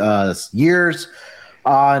 6 years.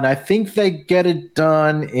 And I think they get it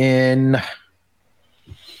done in,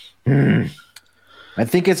 I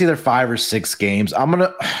think it's either 5 or 6 games. I'm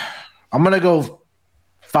gonna go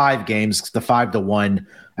 5 games, the 5-1.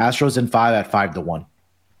 Astros in 5 at 5-1.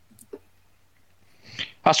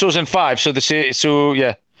 Astros in 5, so the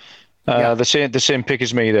same pick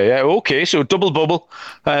as me there. Yeah, okay, so double bubble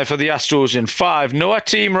for the Astros in 5. No, a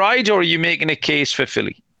team ride, or are you making a case for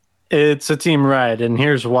Philly? It's a team ride, and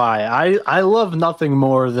here's why. I love nothing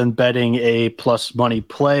more than betting a plus money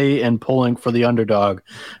play and pulling for the underdog,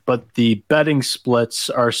 but the betting splits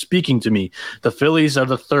are speaking to me. The Phillies are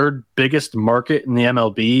the 3rd biggest market in the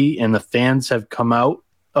MLB, and the fans have come out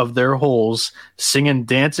of their holes singing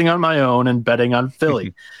Dancing on My Own and betting on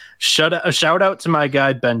Philly. Shout out to my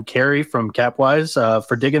guy Ben Carey from Capwise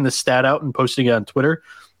for digging the stat out and posting it on Twitter.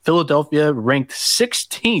 Philadelphia ranked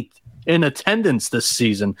 16th in attendance this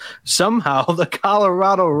season. Somehow the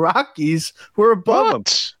Colorado Rockies were above them.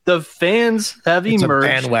 The fans have emerged. It's a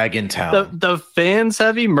bandwagon town. The fans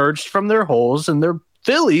have emerged from their holes, and their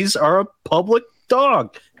Phillies are a public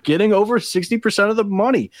dog, getting over 60% of the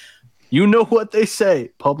money. You know what they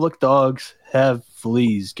say. Public dogs have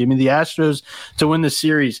fleas. Give me the Astros to win the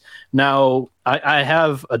series. Now, I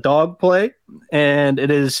have a dog play, and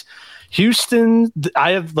it is Houston.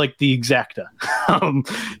 I have the exacta.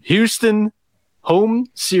 Houston home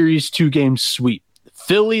series 2-game sweep.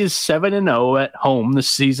 Philly is 7-0 at home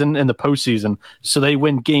this season in the postseason, so they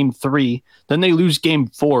win game 3. Then they lose game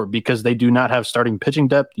 4 because they do not have starting pitching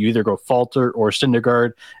depth. You either go Falter or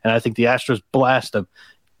Syndergaard, and I think the Astros blast them.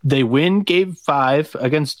 They win game 5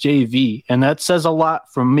 against JV, and that says a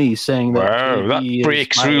lot from me saying that. Wow, that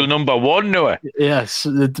breaks rule number 1, Noah. Yes,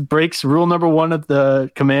 it breaks rule number 1 of the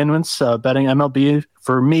commandments, betting MLB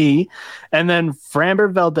for me. And then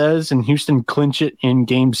Framber Valdez and Houston clinch it in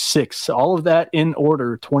game 6. All of that in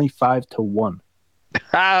order, 25-1.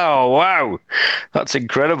 Oh, wow. That's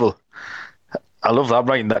incredible. I love that. I'm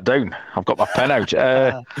writing that down. I've got my pen out.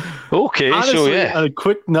 Okay, honestly, so yeah. A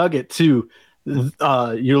quick nugget, too.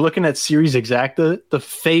 You're looking at Series Exacta, the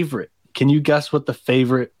favorite. Can you guess what the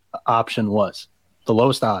favorite option was? The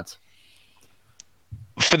lowest odds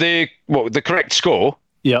for the correct score.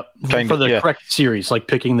 Yep, for the correct series, like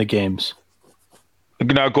picking the games.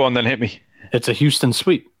 Now go on, then hit me. It's a Houston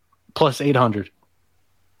sweep plus 800.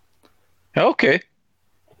 Okay.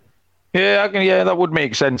 Yeah, that would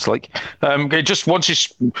make sense. Just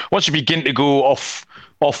once you begin to go off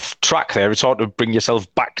track there, it's hard to bring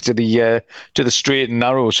yourself back to the straight and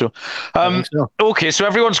narrow. So, okay, so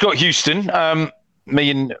everyone's got Houston.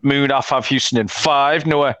 Me and Munaf have Houston in 5.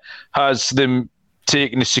 Noah has them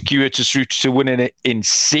taking a circuitous route to winning it in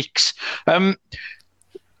 6.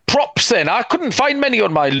 Props then. I couldn't find many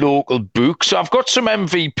on my local book, so I've got some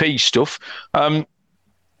MVP stuff.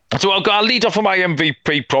 So I'll lead off with my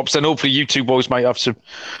MVP props, and hopefully you two boys might have some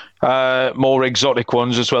more exotic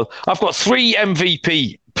ones as well. I've got 3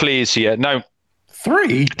 MVP plays here. Now,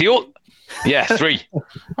 3? Yeah, 3.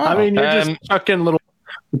 I mean, you're just chucking little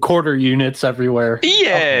quarter units everywhere.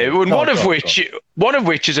 Yeah, one of which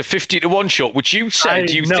is a 50-1 shot, which you said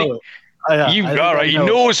He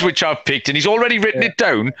knows which I've picked, and he's already written it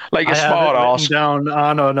down like a smart ass. Down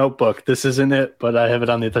on a notebook. This isn't it, but I have it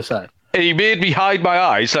on the other side. He made me hide my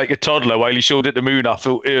eyes like a toddler while he showed it to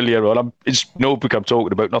Munaf earlier on. It's notebook I'm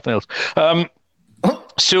talking about, nothing else.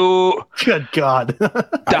 So, good God,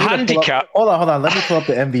 the handicap. Hold on. Let me pull up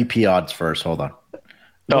the MVP odds first. Hold on.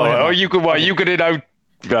 You could it out.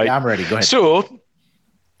 Right. Yeah, I'm ready. Go ahead. So,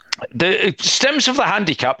 the stems of the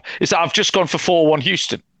handicap is that I've just gone for 4-1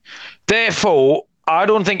 Houston. Therefore, I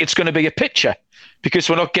don't think it's going to be a pitcher because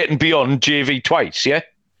we're not getting beyond JV twice. Yeah.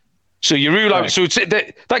 So you rule out. So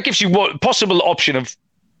that gives you one possible option of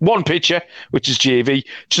one pitcher, which is JV.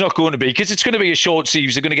 It's not going to be because it's going to be a short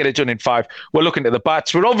series. They're going to get it done in 5. We're looking at the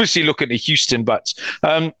bats. We're obviously looking at Houston bats.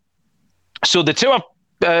 So the two are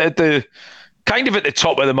the kind of at the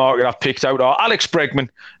top of the market I've picked out are Alex Bregman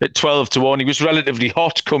at 12-1. He was relatively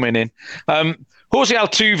hot coming in. Jose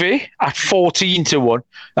Altuve at 14-1.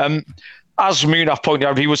 As Munaf pointed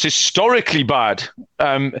out, he was historically bad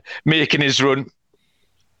making his run.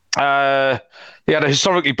 He had a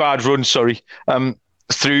historically bad run,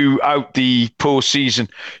 throughout the postseason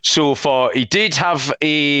so far. He did have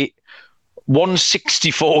a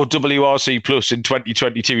 164 WRC plus in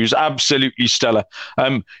 2022. He was absolutely stellar.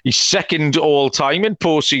 He's second all time in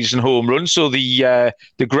postseason home runs, so the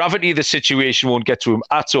gravity of the situation won't get to him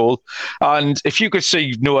at all. And if you could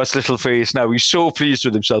see Noah's little face now, he's so pleased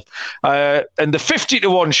with himself. And the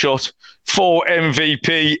 50-1 shot for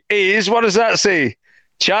MVP is, what does that say?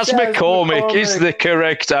 Chas McCormick is the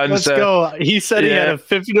correct answer. Let's go. He said he had a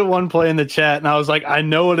 50-1 play in the chat, and I was like, I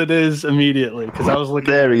know what it is immediately because I was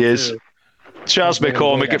looking. There he is. Chas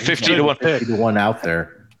McCormick at 50-1. 50-1 out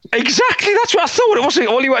there. Exactly. That's what I thought. It wasn't.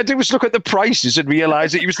 All you had to do was look at the prices and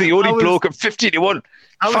realise that he was the only bloke at 50-1.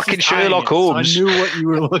 Fucking Sherlock Holmes. So I knew what you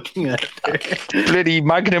were looking at. Bloody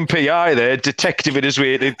Magnum PI there, detective in his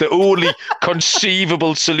way. The only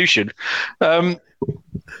conceivable solution.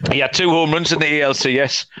 He had 2 home runs in the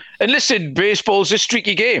ALCS. And listen, baseball's a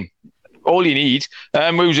streaky game. All you need.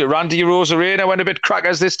 Who was it? Randy Rosarena went a bit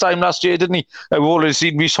crackers this time last year, didn't he? We've already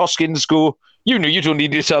seen Rhys Hoskins go. You don't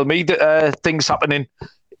need to tell me that things happening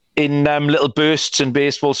in little bursts in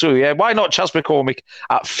baseball. So, yeah, why not Chas McCormick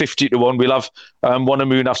at 50-1? We'll have one of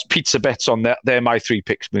Munaf's pizza bets on that. They're my 3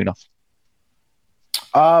 picks, Munaf.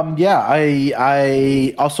 I'll round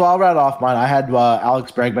off mine. I had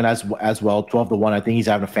Alex Bregman as well, 12-1. I think he's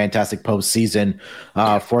having a fantastic postseason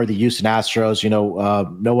for the Houston Astros.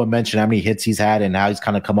 Noah mentioned how many hits he's had and how he's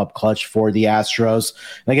kind of come up clutch for the Astros.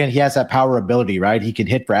 And again, he has that power ability, right? He can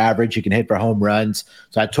hit for average, he can hit for home runs.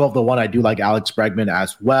 So at 12-1, I do like Alex Bregman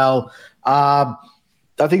as well. I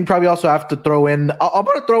think you probably also have to throw in. I'm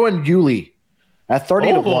going to throw in Yuli at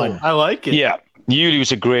 30-1. I like it. Yeah, Yuli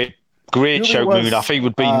was a great shout, Moon. I think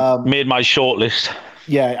would be made my shortlist.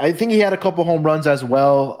 Yeah, I think he had a couple home runs as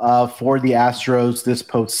well for the Astros this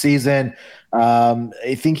postseason.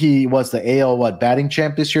 I think he was the AL batting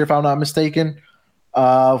champ this year, if I'm not mistaken,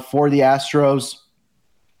 for the Astros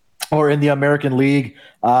or in the American League.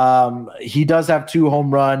 He does have 2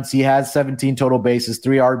 home runs. He has 17 total bases,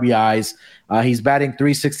 3 RBIs. He's batting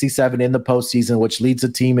 .367 in the postseason, which leads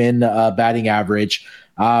the team in batting average.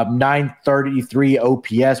 933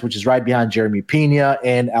 OPS, which is right behind Jeremy Pena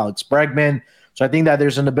and Alex Bregman. So I think that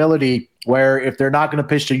there's an ability where if they're not going to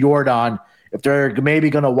pitch to Yordan, if they're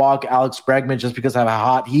maybe going to walk Alex Bregman just because of how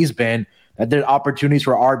hot he's been, that there are opportunities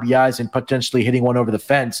for RBIs and potentially hitting one over the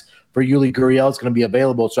fence for Yuli Gurriel is going to be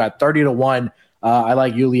available. So at 30-1, I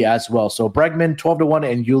like Yuli as well. So Bregman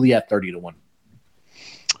 12-1 and Yuli at 30-1.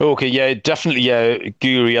 Okay, yeah, definitely,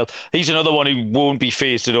 Gurriel. He's another one who won't be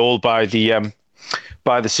phased at all by the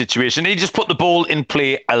situation. He just put the ball in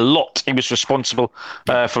play a lot. He was responsible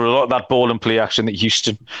for a lot of that ball in play action that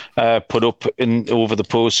Houston put up over the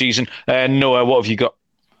postseason. Noah, what have you got?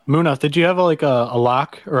 Munaf, did you have a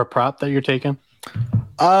lock or a prop that you're taking?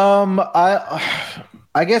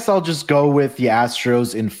 I guess I'll just go with the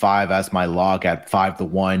Astros in 5 as my lock at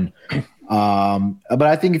 5-1. But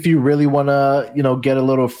I think if you really want to, get a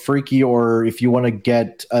little freaky, or if you want to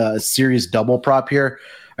get a serious double prop here,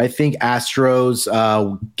 I think Astros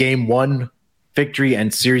game 1 victory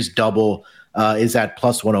and series double is at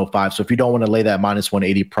plus 105. So if you don't want to lay that minus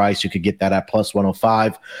 180 price, you could get that at plus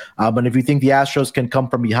 105. But if you think the Astros can come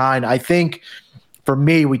from behind, I think for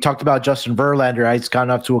me, we talked about Justin Verlander. He's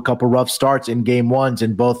gotten up to a couple rough starts in game 1s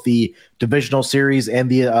in both the divisional series and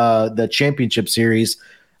the championship series.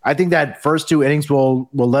 I think that first 2 innings will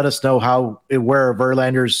let us know where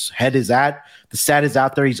Verlander's head is at. The stat is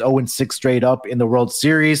out there. He's 0-6 straight up in the World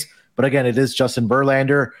Series. But again, it is Justin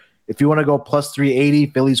Verlander. If you want to go plus 380,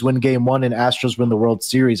 Phillies win game 1 and Astros win the World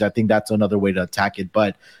Series, I think that's another way to attack it.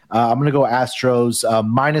 But I'm going to go Astros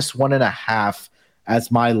minus 1.5 as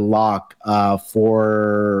my lock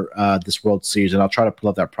for this World Series. And I'll try to pull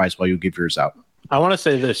up that price while you give yours out. I want to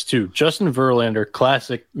say this too. Justin Verlander,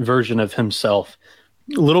 classic version of himself.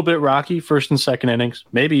 A little bit rocky, first and second innings,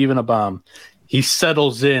 maybe even a bomb. He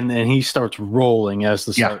settles in and he starts rolling as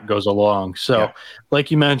the start goes along. So,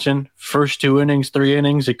 like you mentioned, first 2 innings, 3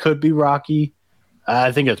 innings, it could be rocky.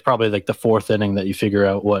 I think it's probably like the 4th inning that you figure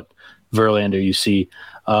out what Verlander you see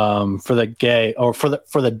for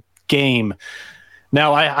the game.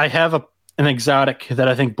 Now, I have an exotic that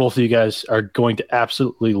I think both of you guys are going to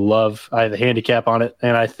absolutely love. I have a handicap on it,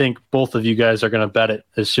 and I think both of you guys are going to bet it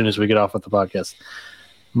as soon as we get off with the podcast.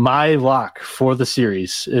 My lock for the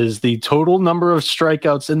series is the total number of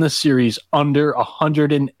strikeouts in the series under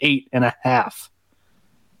 108.5.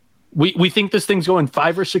 We think this thing's going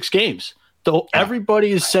 5 or 6 games. Though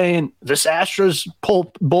everybody is saying this Astros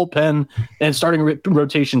bullpen and starting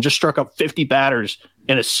rotation just struck up 50 batters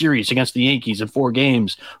in a series against the Yankees in 4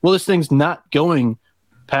 games. Well, this thing's not going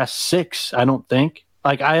past 6, I don't think.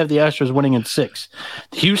 Like, I have the Astros winning in 6.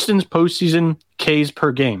 Houston's postseason Ks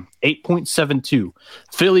per game, 8.72.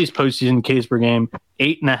 Phillies postseason Ks per game,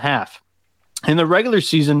 8.5. In the regular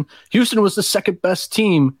season, Houston was the second best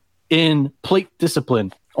team in plate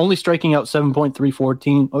discipline, only striking out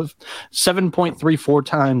 7.34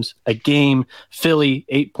 times a game. Philly,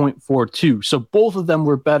 8.42. So both of them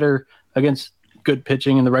were better against good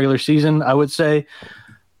pitching in the regular season, I would say.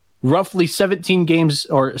 Roughly 17 games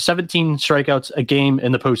or 17 strikeouts a game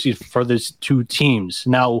in the postseason for these 2 teams.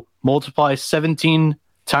 Now multiply 17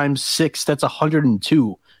 times 6, that's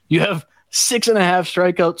 102. You have 6.5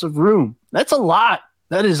 strikeouts of room. That's a lot.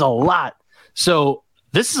 That is a lot. So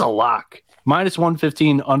this is a lock. Minus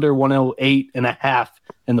 115, under 108.5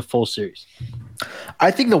 in the full series.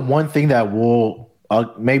 I think the one thing that will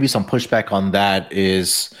maybe some pushback on that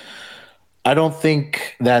is I don't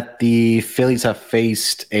think that the Phillies have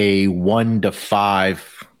faced a 1-5,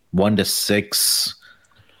 1-6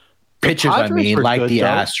 pitchers. I mean, like the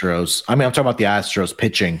Astros. I mean, I'm talking about the Astros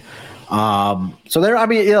pitching. So there. I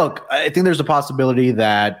mean, look, I think there's a possibility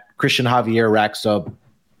that Christian Javier racks up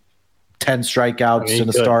 10 strikeouts in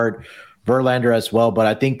the start. Verlander as well, but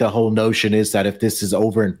I think the whole notion is that if this is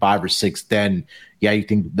over in 5 or 6, then you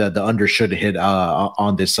think the under should hit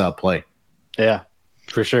on this play. Yeah.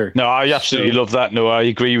 For sure. No, I absolutely love that. No, I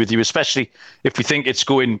agree with you, especially if we think it's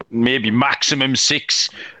going maybe maximum 6.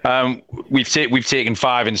 We've taken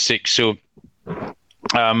 5 and 6. So,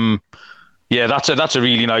 that's a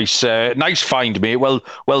really nice find, mate.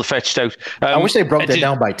 Well fetched out. I wish they broke that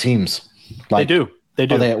down by teams. Like, they do.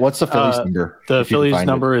 What's the Phillies number? The Phillies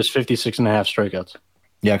number is 56.5 strikeouts.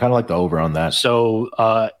 Yeah, I kind of like the over on that. So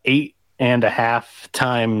 8.5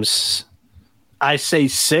 times. I say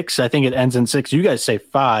 6. I think it ends in 6. You guys say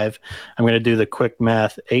 5. I'm going to do the quick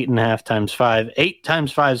math. 8.5 times 5. 8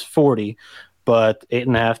 times 5 is 40, but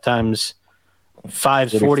 8.5 times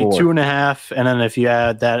 5 is 42.5. And then if you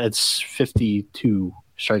add that, it's 52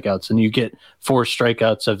 strikeouts, and you get 4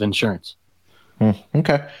 strikeouts of insurance.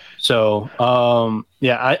 Okay. So,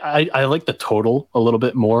 I like the total a little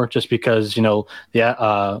bit more just because,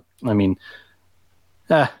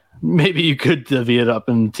 maybe you could divvy it up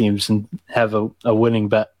in teams and have a winning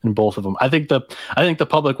bet in both of them. I think the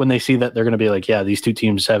public, when they see that, they're going to be like, yeah, these 2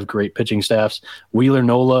 teams have great pitching staffs. Wheeler,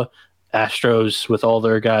 Nola, Astros, with all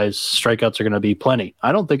their guys, strikeouts are going to be plenty.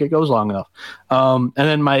 I don't think it goes long enough. And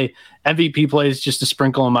then my MVP plays, just to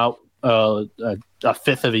sprinkle them out, a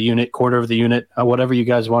fifth of a unit, quarter of the unit, whatever you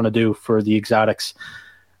guys want to do for the exotics.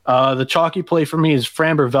 The chalky play for me is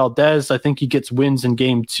Framber Valdez. I think he gets wins in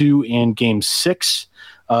game 2 and game 6.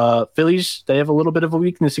 Phillies, they have a little bit of a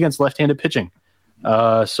weakness against left-handed pitching.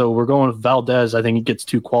 So we're going with Valdez. I think he gets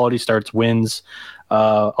 2 quality starts, wins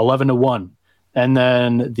 11-1. And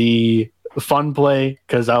then the fun play,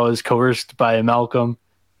 because I was coerced by Malcolm,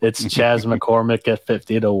 it's Chas McCormick at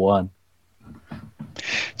 50-1.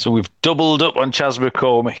 So we've doubled up on Chas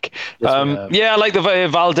McCormick. I like the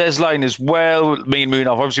Valdez line as well. Me and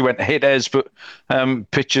Moonhoff obviously went hitters, but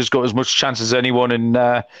pitchers got as much chance as anyone. And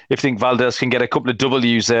if you think Valdez can get a couple of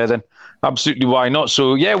W's there, then absolutely why not?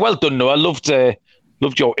 So, yeah, well done, Noah. Loved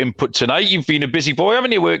your input tonight. You've been a busy boy,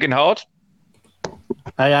 haven't you? Working hard.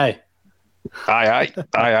 Aye,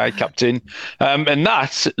 Captain. And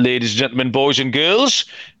that, ladies and gentlemen, boys and girls,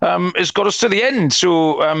 has got us to the end.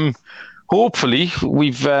 So hopefully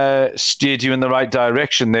we've steered you in the right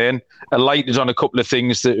direction there and alighted on a couple of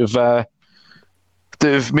things that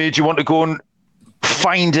have made you want to go and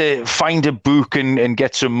find a book and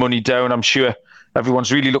get some money down. I'm sure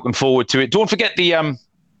everyone's really looking forward to it. Don't forget the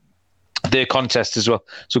contest as well.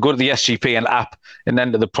 So go to the SGPN app and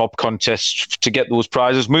enter the prop contest to get those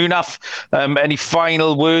prizes. Munaf, any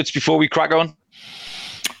final words before we crack on?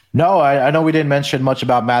 No, I know we didn't mention much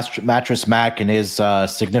about Mattress Mac and his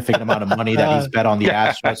significant amount of money that he's bet on the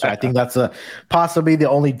Astros. So I think that's possibly the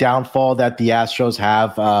only downfall that the Astros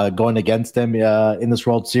have going against them in this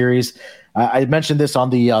World Series. I mentioned this on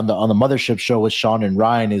the Mothership show with Sean and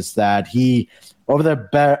Ryan, is that he over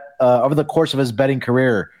the course of his betting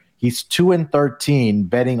career, he's 2-13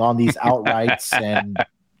 betting on these outrights and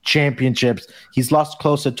championships. He's lost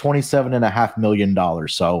close to $27.5 million.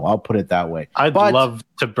 So I'll put it that way. I'd love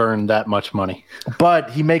to burn that much money, but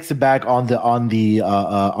he makes it back on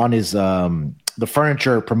his the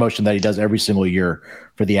furniture promotion that he does every single year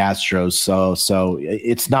for the Astros. So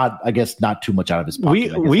it's not, I guess, not too much out of his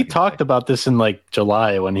pocket. We talked about this in like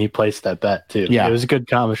July when he placed that bet too. Yeah, it was a good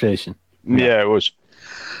conversation. Yeah, it was.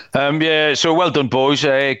 So well done, boys.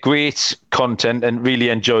 Great content and really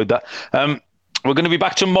enjoyed that. We're going to be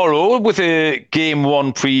back tomorrow with a Game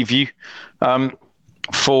 1 preview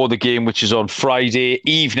for the game, which is on Friday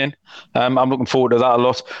evening. I'm looking forward to that a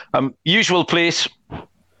lot. Usual place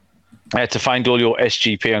to find all your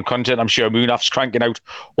SGPN content. I'm sure Munaf's cranking out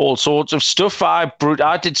all sorts of stuff. I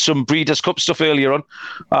did some Breeders' Cup stuff earlier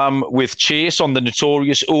on with Chase on the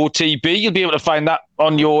Notorious OTB. You'll be able to find that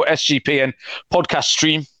on your SGPN podcast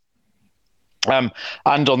stream and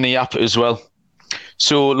on the app as well.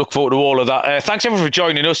 So look forward to all of that. Thanks everyone for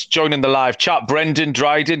joining the live chat. Brendan,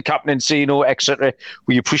 Dryden, Captain Encino, etc.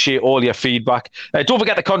 We appreciate all your feedback. Don't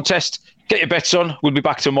forget the contest. Get your bets on. We'll be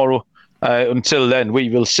back tomorrow. Until then, we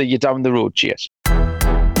will see you down the road. Cheers.